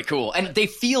very cool, and they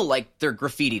feel like they're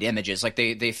graffitied images, like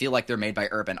they feel like they're made by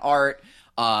urban art.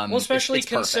 Well, especially it's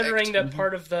considering perfect. that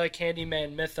part of the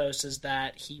Candyman mythos is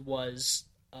that he was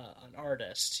an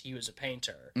artist. He was a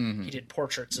painter. He did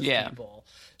portraits of people.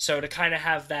 So to kind of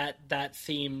have that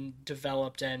theme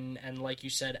developed and like you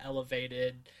said,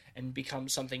 elevated and become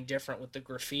something different with the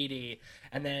graffiti,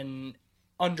 and then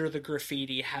under the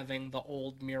graffiti having the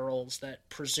old murals that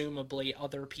presumably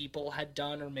other people had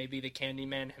done, or maybe the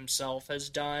Candyman himself has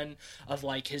done, of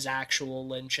like his actual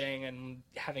lynching and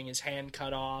having his hand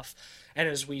cut off. And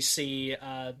as we see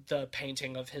the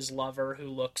painting of his lover, who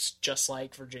looks just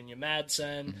like Virginia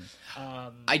Madsen.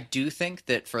 I do think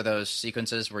that for those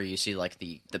sequences where you see like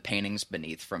the paintings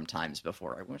beneath from times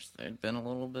before, I wish they'd been a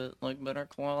little bit like better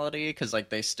quality, because like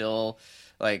they still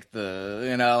like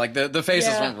the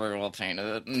faces weren't very well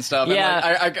painted and stuff. Yeah.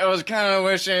 And, like, I was kind of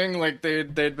wishing like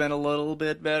they'd been a little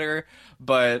bit better,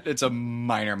 but it's a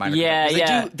minor.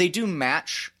 Yeah, They do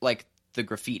match like the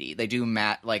graffiti. They do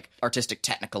like artistic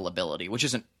technical ability, which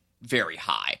isn't very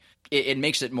high. It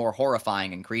makes it more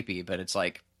horrifying and creepy, but it's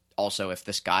like also if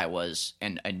this guy was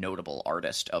a notable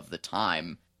artist of the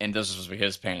time, and this was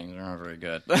his paintings, they're not very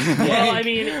good. Well, I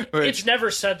mean, it's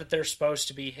never said that they're supposed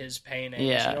to be his paintings.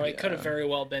 Yeah. It could have very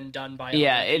well been done by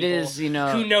Yeah, other it people is,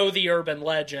 who know the urban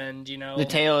legend. The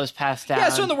tale is passed down. Yeah,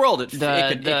 so in the world it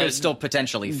could still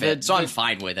potentially fit. So I'm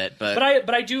fine with it. But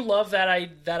I do love that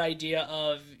idea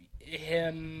of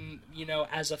him,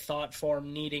 as a thought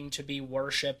form needing to be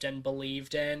worshipped and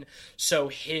believed in. So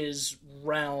his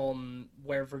realm,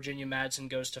 where Virginia Madsen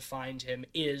goes to find him,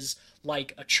 is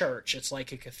like a church. It's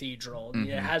like a cathedral. It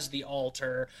has the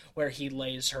altar where he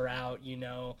lays her out.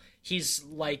 He's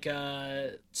like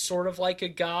sort of like a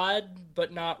god,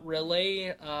 but not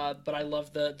really. But I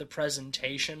love the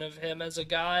presentation of him as a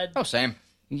god. oh, same.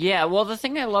 Yeah, well, the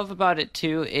thing I love about it,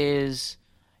 too, is,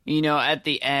 at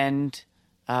the end,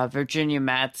 Virginia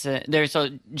Madsen, there's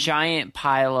a giant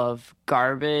pile of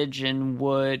garbage and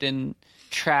wood and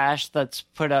trash that's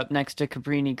put up next to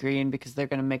Cabrini Green because they're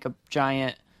going to make a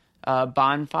giant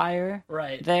bonfire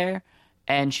Right. there,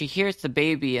 and she hears the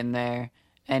baby in there,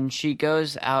 and she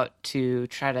goes out to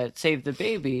try to save the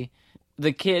baby.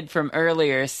 The kid from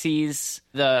earlier sees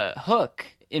the hook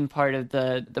in part of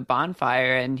the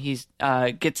bonfire, and he's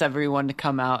gets everyone to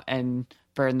come out and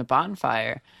burn the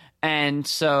bonfire. And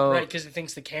so, Right, because he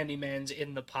thinks the Candyman's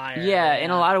in the pyre. yeah,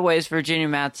 in a lot of ways, Virginia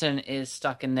Madsen is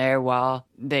stuck in there while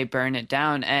they burn it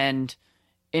down. And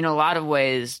in a lot of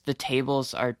ways, the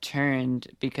tables are turned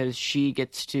because she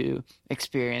gets to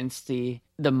experience the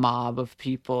mob of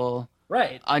people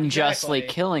Right. unjustly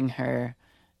exactly. killing her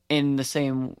in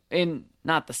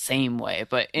not the same way,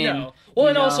 but in No. Well, you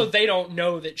and know, also they don't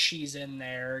know that she's in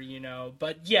there,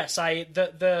 But yes,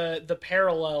 the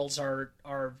parallels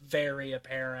are very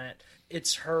apparent.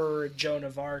 It's her Joan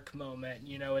of Arc moment,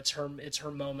 It's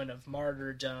her moment of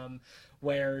martyrdom,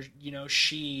 where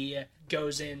she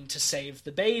goes in to save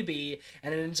the baby,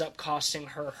 and it ends up costing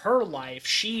her life.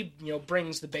 She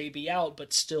brings the baby out,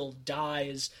 but still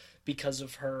dies because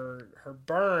of her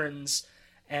burns.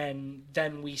 And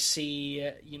then we see,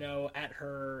 at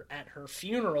her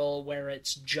funeral, where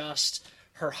it's just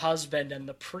her husband and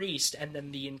the priest, and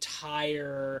then the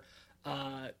entire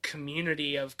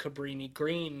community of Cabrini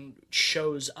Green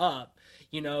shows up.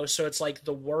 So it's like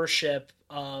the worship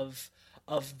of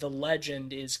the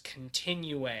legend is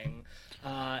continuing.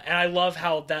 And I love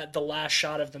how that the last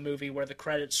shot of the movie where the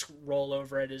credits roll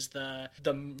over it is the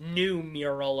new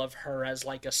mural of her as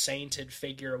like a sainted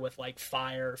figure with like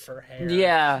fire for hair.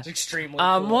 Yeah. It's extremely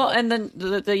cool. Well, and then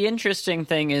the interesting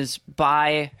thing is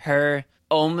by her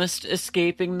almost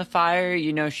escaping the fire,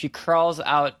 she crawls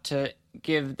out to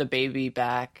give the baby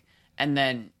back and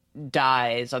then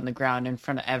dies on the ground in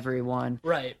front of everyone.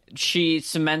 Right. She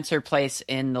cements her place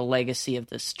in the legacy of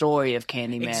the story of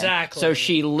Candyman. Exactly. So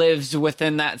she lives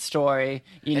within that story,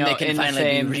 And they can in the finally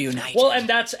same... be reunited. Well, and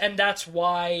that's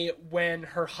why when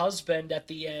her husband at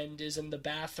the end is in the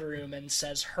bathroom and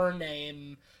says her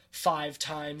name 5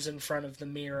 times in front of the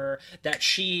mirror, that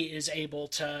she is able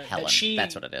to Helen,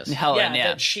 that's what it is. Helen, yeah.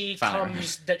 that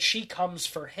she comes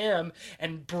for him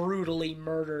and brutally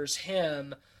murders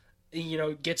him,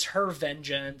 gets her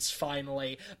vengeance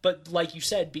finally. But like you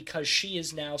said, because she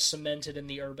is now cemented in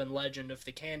the urban legend of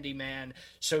the Candyman,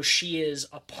 so she is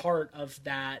a part of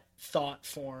that thought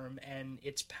form and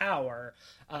its power,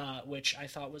 which I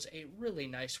thought was a really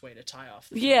nice way to tie off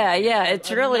the film. Yeah,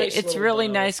 it's really nice little really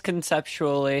bow. nice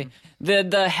conceptually.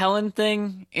 The Helen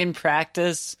thing in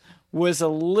practice was a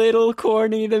little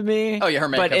corny to me. Oh, yeah, her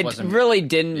makeup but it wasn't- really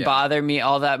didn't yeah. bother me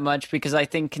all that much because I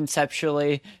think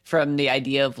conceptually, from the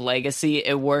idea of legacy,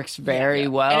 it works very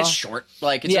well. And it's short.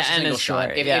 Like, it's Yeah, just a and single it's shot.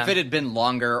 short, If yeah. it had been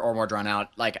longer or more drawn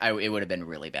out, it would have been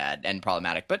really bad and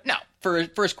problematic. But no, for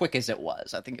as quick as it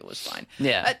was, I think it was fine.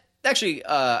 Yeah. Actually,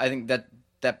 I think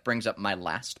that brings up my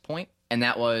last point, and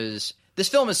that was this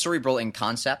film is cerebral in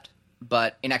concept,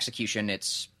 but in execution,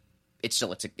 it's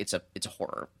still a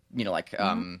horror.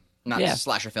 Not Yeah. a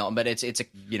slasher film, but it's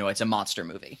a monster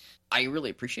movie. I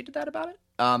really appreciated that about it.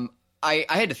 I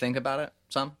had to think about it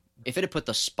some. If it had put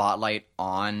the spotlight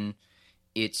on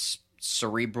its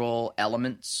cerebral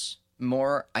elements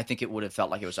more, I think it would have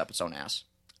felt like it was up its own ass.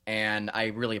 And I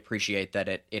really appreciate that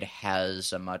it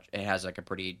has like a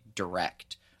pretty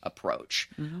direct approach.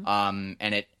 Mm-hmm.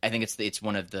 And I think it's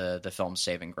one of the film's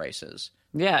saving graces.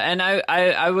 Yeah, and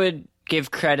I would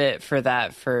give credit for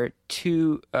that for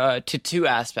two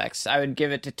aspects. I would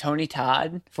give it to Tony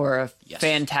Todd for a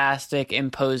fantastic,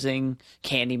 imposing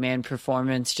Candyman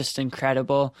performance, just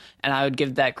incredible. And I would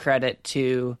give that credit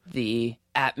to the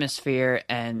atmosphere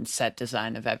and set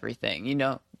design of everything.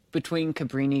 Between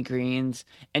Cabrini Greens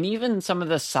and even some of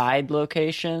the side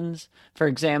locations. For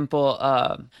example,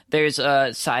 there's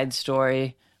a side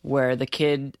story where the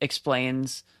kid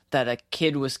explains that a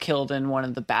kid was killed in one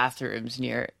of the bathrooms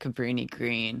near Cabrini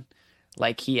Green.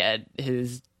 Like he had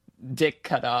his dick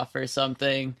cut off or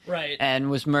something. Right. And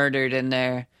was murdered in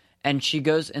there. And she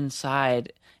goes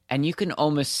inside and you can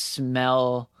almost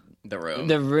smell The room.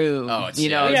 the room. Oh, it's- you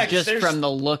know, Yeah, 'cause just there's- from the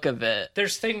look of it.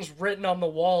 There's things written on the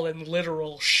wall in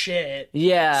literal shit.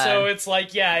 Yeah. So it's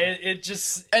like, it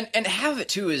just... And have it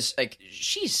too is like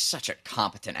she's such a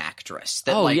competent actress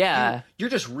that Oh, like yeah. you're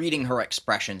just reading her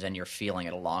expressions and you're feeling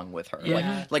it along with her.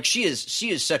 Yeah. Like she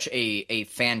is such a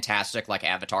fantastic like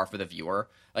avatar for the viewer.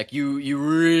 Like you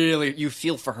really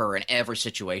feel for her in every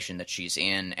situation that she's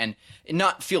in, and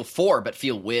not feel for but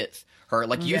feel with her.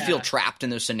 Like you feel trapped in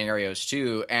those scenarios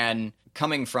too. And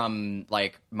coming from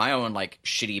like my own like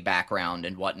shitty background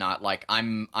and whatnot, like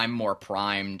I'm more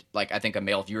primed. Like I think a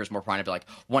male viewer is more primed to like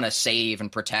want to save and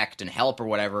protect and help or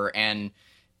whatever. And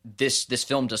this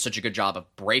film does such a good job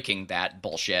of breaking that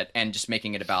bullshit and just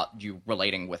making it about you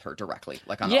relating with her directly,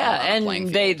 like on a playing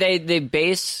and field. they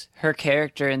base her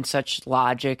character in such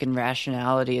logic and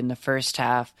rationality in the first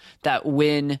half that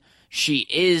when she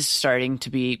is starting to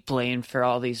be blamed for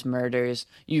all these murders,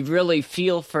 you really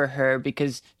feel for her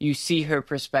because you see her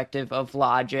perspective of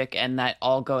logic and that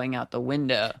all going out the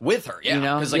window. With her, yeah. You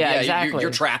know? 'Cause, like, Yeah, exactly. you're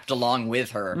trapped along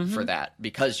with her for that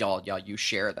because y'all you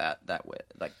share that way,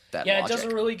 like that Yeah, logic. it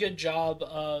does a really good job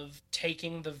of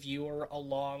taking the viewer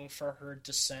along for her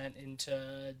descent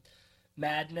into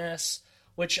madness.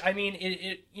 Which, I mean,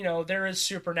 it you know, there is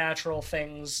supernatural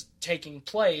things taking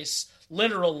place,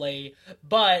 literally,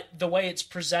 but the way it's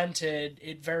presented,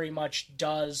 it very much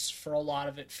does, for a lot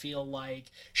of it, feel like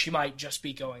she might just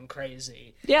be going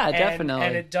crazy. Yeah, definitely.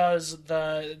 And it does,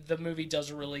 the movie does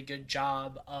a really good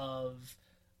job of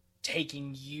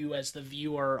taking you as the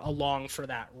viewer along for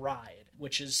that ride,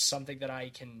 which is something that I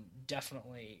can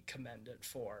definitely commend it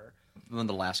for. One of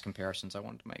the last comparisons I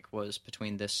wanted to make was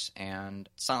between this and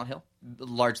Silent Hill,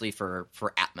 largely for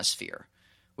atmosphere,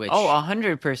 which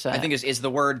 100%. I think is the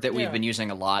word that we've Yeah. been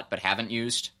using a lot but haven't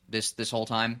used this whole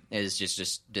time. Is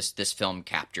just this film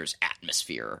captures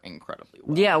atmosphere incredibly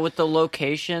well. Yeah, with the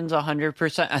locations,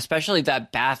 100%, especially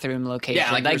that bathroom location.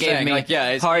 Yeah, like that you were gave saying, me like, yeah,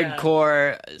 it's-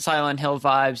 hardcore Silent Hill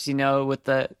vibes, you know, with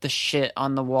the shit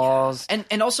on the walls.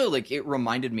 And also, like, it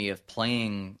reminded me of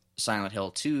playing Silent Hill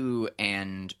 2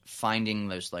 and finding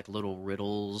those, like, little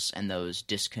riddles and those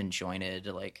disconjointed,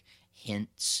 like,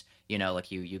 hints. You know,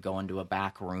 like, you go into a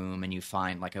back room and you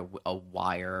find, like, a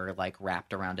wire, like,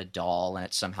 wrapped around a doll, and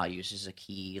it somehow uses a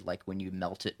key, like, when you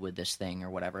melt it with this thing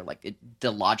or whatever. Like,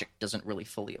 the logic doesn't really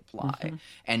fully apply.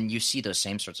 And you see those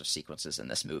same sorts of sequences in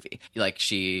this movie. Like,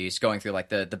 she's going through, like,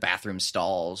 the bathroom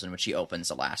stalls, and when she opens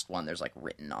the last one, there's, like,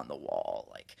 written on the wall,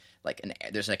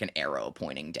 there's like an arrow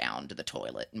pointing down to the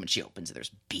toilet, and when she opens it,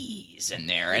 there's bees in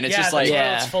there, and it's just like, the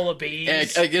toilet's full of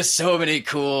bees. I guess so many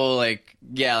cool, like,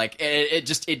 yeah, like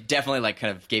it definitely like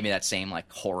kind of gave me that same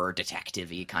like horror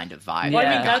detective-y kind of vibe. Well, I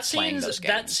Yeah. mean, Not playing those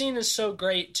that games. scene is so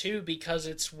great too because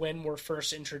it's when we're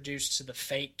first introduced to the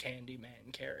fake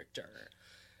Candyman character.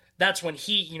 That's when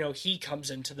he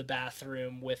comes into the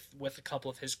bathroom with a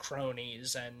couple of his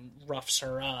cronies and roughs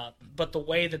her up. But the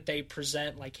way that they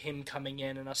present, like, him coming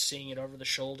in and us seeing it over the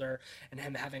shoulder and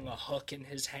him having a hook in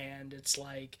his hand, it's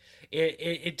like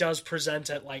it does present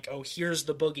it like, oh, here's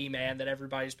the boogeyman that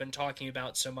everybody's been talking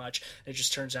about so much. It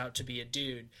just turns out to be a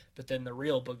dude. But then the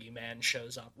real boogeyman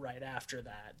shows up right after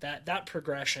that. That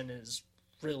progression is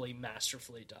really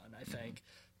masterfully done, I think.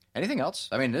 Anything else?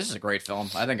 I mean, this is a great film.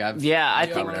 I think I've I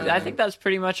covered think everything. that's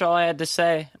pretty much all I had to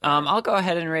say. I'll go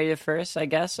ahead and rate it first, I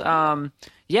guess.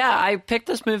 I picked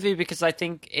this movie because I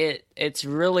think it's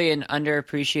really an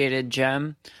underappreciated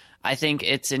gem. I think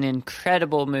it's an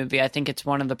incredible movie. I think it's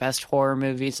one of the best horror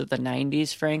movies of the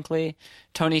 90s, frankly.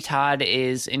 Tony Todd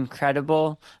is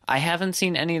incredible. I haven't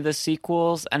seen any of the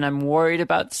sequels, and I'm worried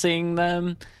about seeing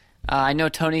them. I know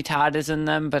Tony Todd is in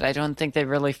them, but I don't think they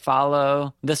really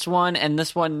follow this one, and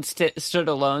this one stood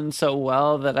alone so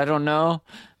well that I don't know.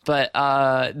 But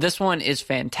this one is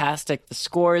fantastic. The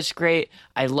score is great.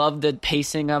 I love the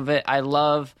pacing of it. I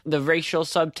love the racial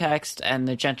subtext and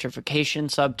the gentrification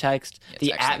subtext.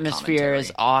 The excellent atmosphere is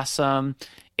commentary. awesome.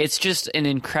 It's just an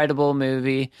incredible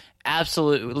movie.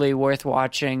 Absolutely worth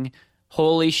watching.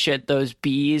 Holy shit, those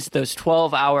bees, those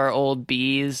 12-hour-old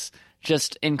bees.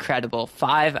 Just incredible.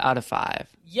 5 out of 5.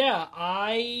 Yeah,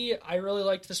 I really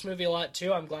liked this movie a lot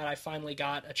too. I'm glad I finally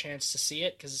got a chance to see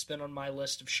it because it's been on my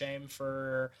list of shame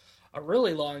for a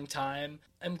really long time.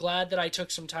 I'm glad that I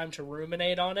took some time to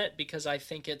ruminate on it because I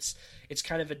think it's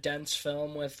kind of a dense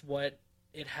film with what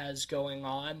it has going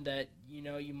on that, you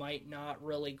know, you might not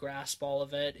really grasp all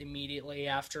of it immediately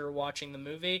after watching the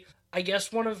movie. I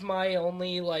guess one of my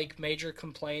only, like, major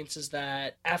complaints is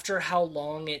that after how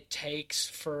long it takes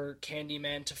for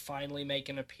Candyman to finally make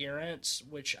an appearance,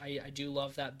 which I do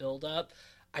love that build-up,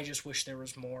 I just wish there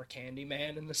was more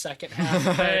Candyman in the second half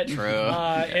of it. True.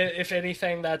 If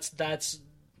anything, that's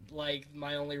like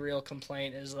my only real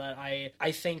complaint is that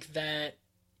I think that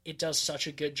it does such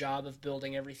a good job of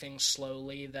building everything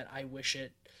slowly that I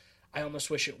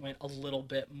almost wish it went a little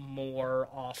bit more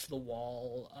off the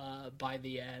wall by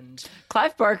the end.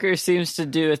 Clive Barker seems to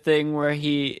do a thing where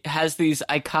he has these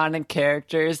iconic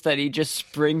characters that he just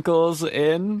sprinkles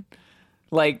in.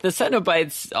 Like, the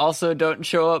Cenobites also don't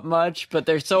show up much, but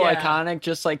they're so Yeah. iconic,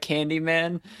 just like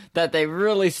Candyman, that they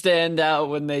really stand out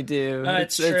when they do.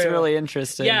 It's It's true. really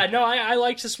interesting. Yeah, no, I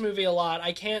liked this movie a lot.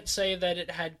 I can't say that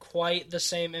it had quite the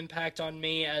same impact on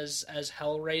me as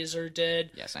Hellraiser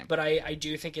did. Yeah, same. But I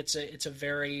do think it's a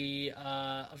very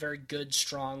good,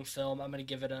 strong film. I'm going to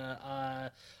give it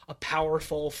a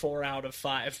powerful 4 out of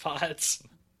 5 pods.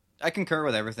 I concur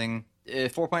with everything.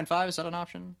 4.5, is that an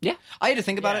option? Yeah. I had to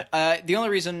think about it. The only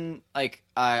reason, like,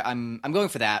 I'm going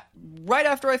for that. Right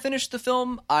after I finished the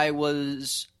film, I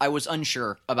was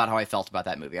unsure about how I felt about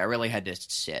that movie. I really had to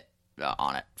sit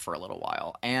on it for a little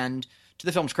while, and to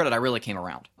the film's credit, I really came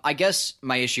around. I guess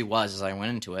my issue was, as I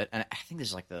went into it, and I think this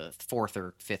is like the 4th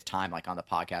or 5th time, like, on the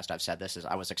podcast I've said this, is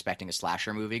I was expecting a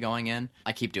slasher movie going in.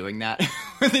 I keep doing that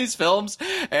with these films,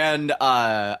 and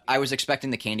I was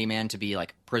expecting the Candyman to be,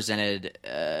 like, presented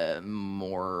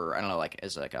more, I don't know, like,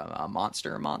 as like a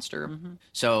monster. Mm-hmm.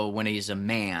 So when he's a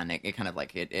man, it kind of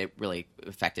like it really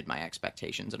affected my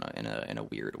expectations in a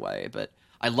weird way. But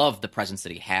I love the presence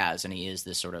that he has, and he is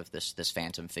this sort of this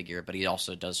phantom figure, but he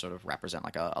also does sort of represent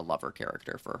like a lover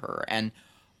character for her, and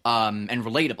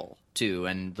relatable too.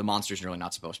 And the monster's really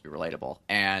not supposed to be relatable,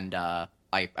 and I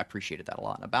appreciated that a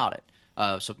lot about it.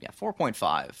 So yeah,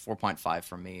 4.5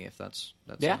 from me, if that's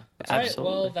Yeah, All right,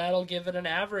 absolutely. well, that'll give it an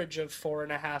average of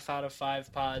 4.5 out of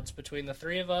 5 pods between the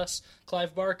three of us.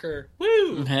 Clive Barker,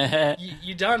 woo!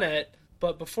 You done it.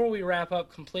 But before we wrap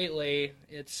up completely,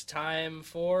 it's time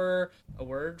for a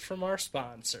word from our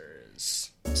sponsors.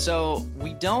 So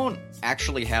we don't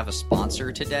actually have a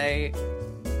sponsor today,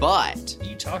 but What are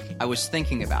you talking I was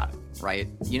thinking about it, right?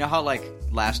 You know how, like,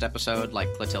 last episode,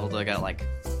 like, Clotilda got, like,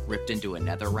 ripped into a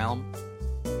nether realm?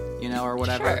 You know, or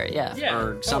whatever? Sure, yeah. Yeah,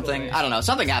 Or something. totally. I don't know.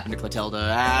 Something happened to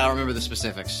Clotilda. I don't remember the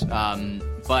specifics.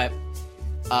 But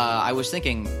I was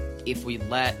thinking, if we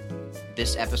let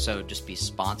this episode just be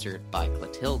sponsored by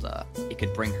Clotilda, it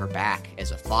could bring her back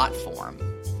as a thought form.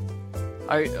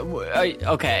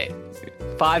 Okay.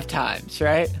 5 times,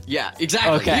 right? Yeah,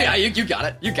 exactly. Okay. Yeah, you got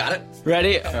it. You got it.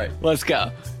 Ready? All right. Let's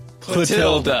go.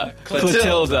 Clotilda,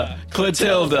 Clotilda,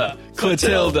 Clotilda,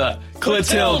 Clotilda,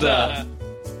 Clotilda.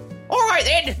 All right,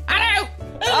 then. Hello.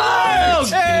 Oh,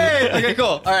 hey. Okay, cool.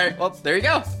 All right. Well, there you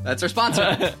go. That's our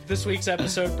sponsor. This week's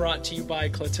episode brought to you by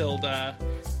Clotilda.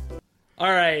 All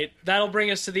right, that'll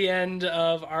bring us to the end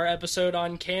of our episode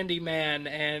on Candyman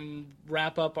and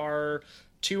wrap up our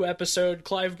 2-episode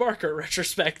Clive Barker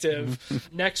retrospective.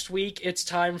 Next week, it's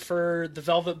time for the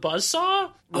Velvet Buzzsaw,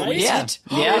 right? Yeah.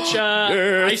 Which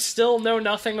I still know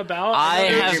nothing about. I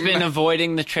have been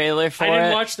avoiding the trailer for I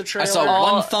didn't it. watch the I trailer.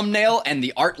 saw one thumbnail, and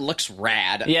the art looks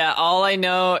rad. Yeah, all I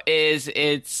know is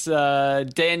it's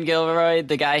Dan Gilroy,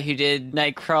 the guy who did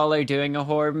Nightcrawler, doing a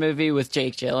horror movie with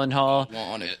Jake Gyllenhaal.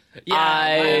 Want it. Yeah, I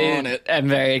am on it. am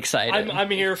very excited. I'm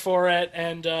here for it,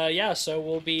 and so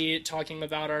we'll be talking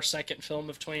about our second film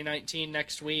of 2019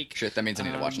 next week. Shit, that means I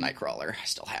need to watch Nightcrawler. I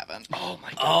still haven't. Oh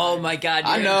my god! Oh my god!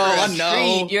 I you're know, in for a I know.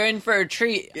 treat. You're in for a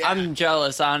treat. I'm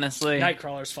jealous, honestly.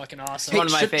 Nightcrawler's fucking awesome. one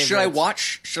of my Should I favorites.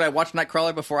 watch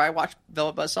Nightcrawler before I watch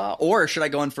Velvet Buzzsaw, or should I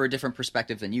go in for a different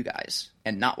perspective than you guys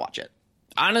and not watch it?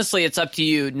 Honestly, it's up to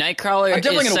you. Nightcrawler I'm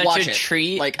definitely is gonna such watch a it.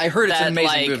 treat. Like, I heard it's an that,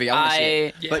 amazing like, movie. I want to see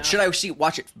it. Yeah. But should I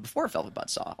watch it before Velvet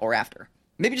Buzzsaw or after?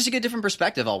 Maybe just to get a different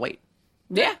perspective. I'll wait.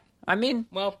 Yeah, I mean,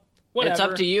 Well, whatever. it's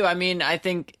up to you. I mean, I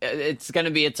think it's going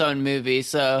to be its own movie,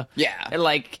 so Yeah.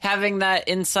 like having that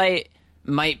insight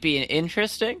might be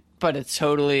interesting, but it's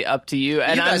totally up to you.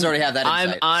 And You guys already have that I'm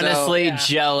insight, honestly so- Yeah.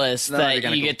 jealous That'll be that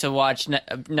kinda you cool. get to watch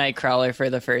Nightcrawler for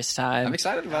the first time. I'm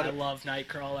excited about I it. love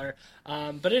Nightcrawler.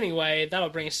 But anyway, that'll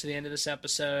bring us to the end of this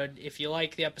episode. If you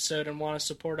like the episode and want to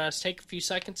support us, take a few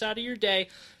seconds out of your day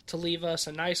to leave us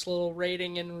a nice little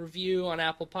rating and review on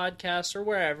Apple Podcasts or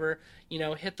wherever. You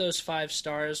know, hit those 5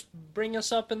 stars, bring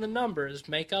us up in the numbers,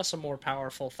 make us a more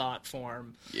powerful thought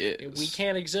form. Yes. We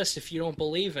can't exist if you don't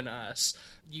believe in us.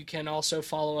 You can also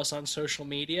follow us on social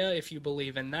media if you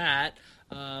believe in that.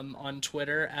 On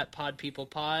Twitter at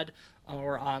PodPeoplePod,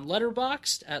 or on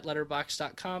Letterboxd at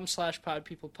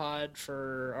letterboxd.com/PodPeoplePod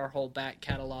for our whole back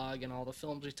catalog and all the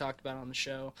films we talked about on the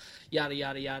show. Yada,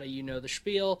 yada, yada, you know the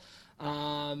spiel.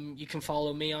 You can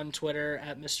follow me on Twitter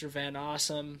at Mr. Van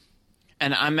Awesome.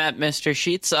 And I'm at Mr.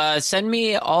 Sheets. Send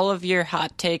me all of your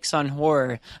hot takes on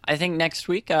horror. I think next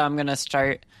week I'm going to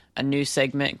start a new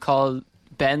segment called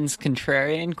Ben's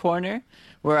Contrarian Corner,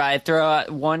 where I throw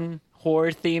out one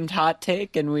horror-themed hot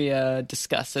take and we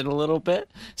discuss it a little bit.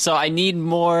 So I need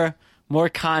more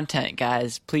content,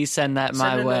 guys. Please send that my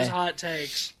Send in way. those hot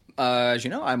takes. As you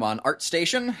know, I'm on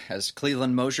ArtStation as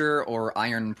Cleveland Mosier or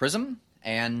Iron Prism,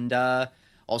 and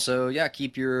Also, yeah,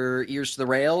 keep your ears to the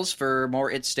rails for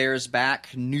more It Stares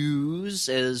Back news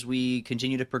as we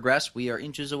continue to progress. We are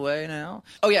inches away now.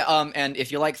 Oh, yeah, and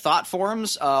if you like thought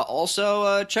forums,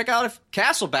 also check out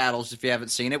Castle Battles if you haven't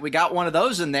seen it. We got one of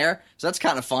those in there, so that's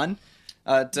kind of fun.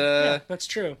 Yeah, that's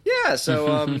true. Yeah,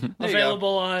 so there you go.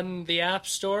 Available on the App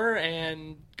Store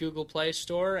and Google Play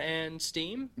Store and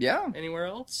Steam. Yeah. Anywhere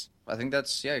else? I think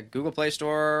that's, Google Play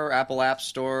Store, Apple App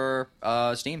Store,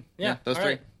 Steam. Yeah, those all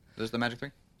three. right. Those are the magic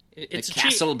three. It's the a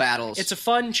Castle cheap, Battles. It's a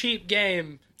fun, cheap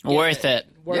game. Worth it.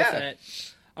 Worth it.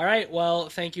 All right, well,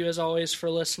 thank you as always for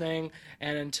listening,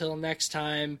 and until next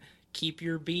time, keep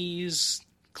your bees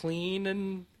clean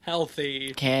and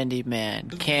healthy. Candyman,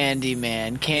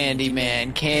 Candyman,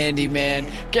 Candyman, Candyman.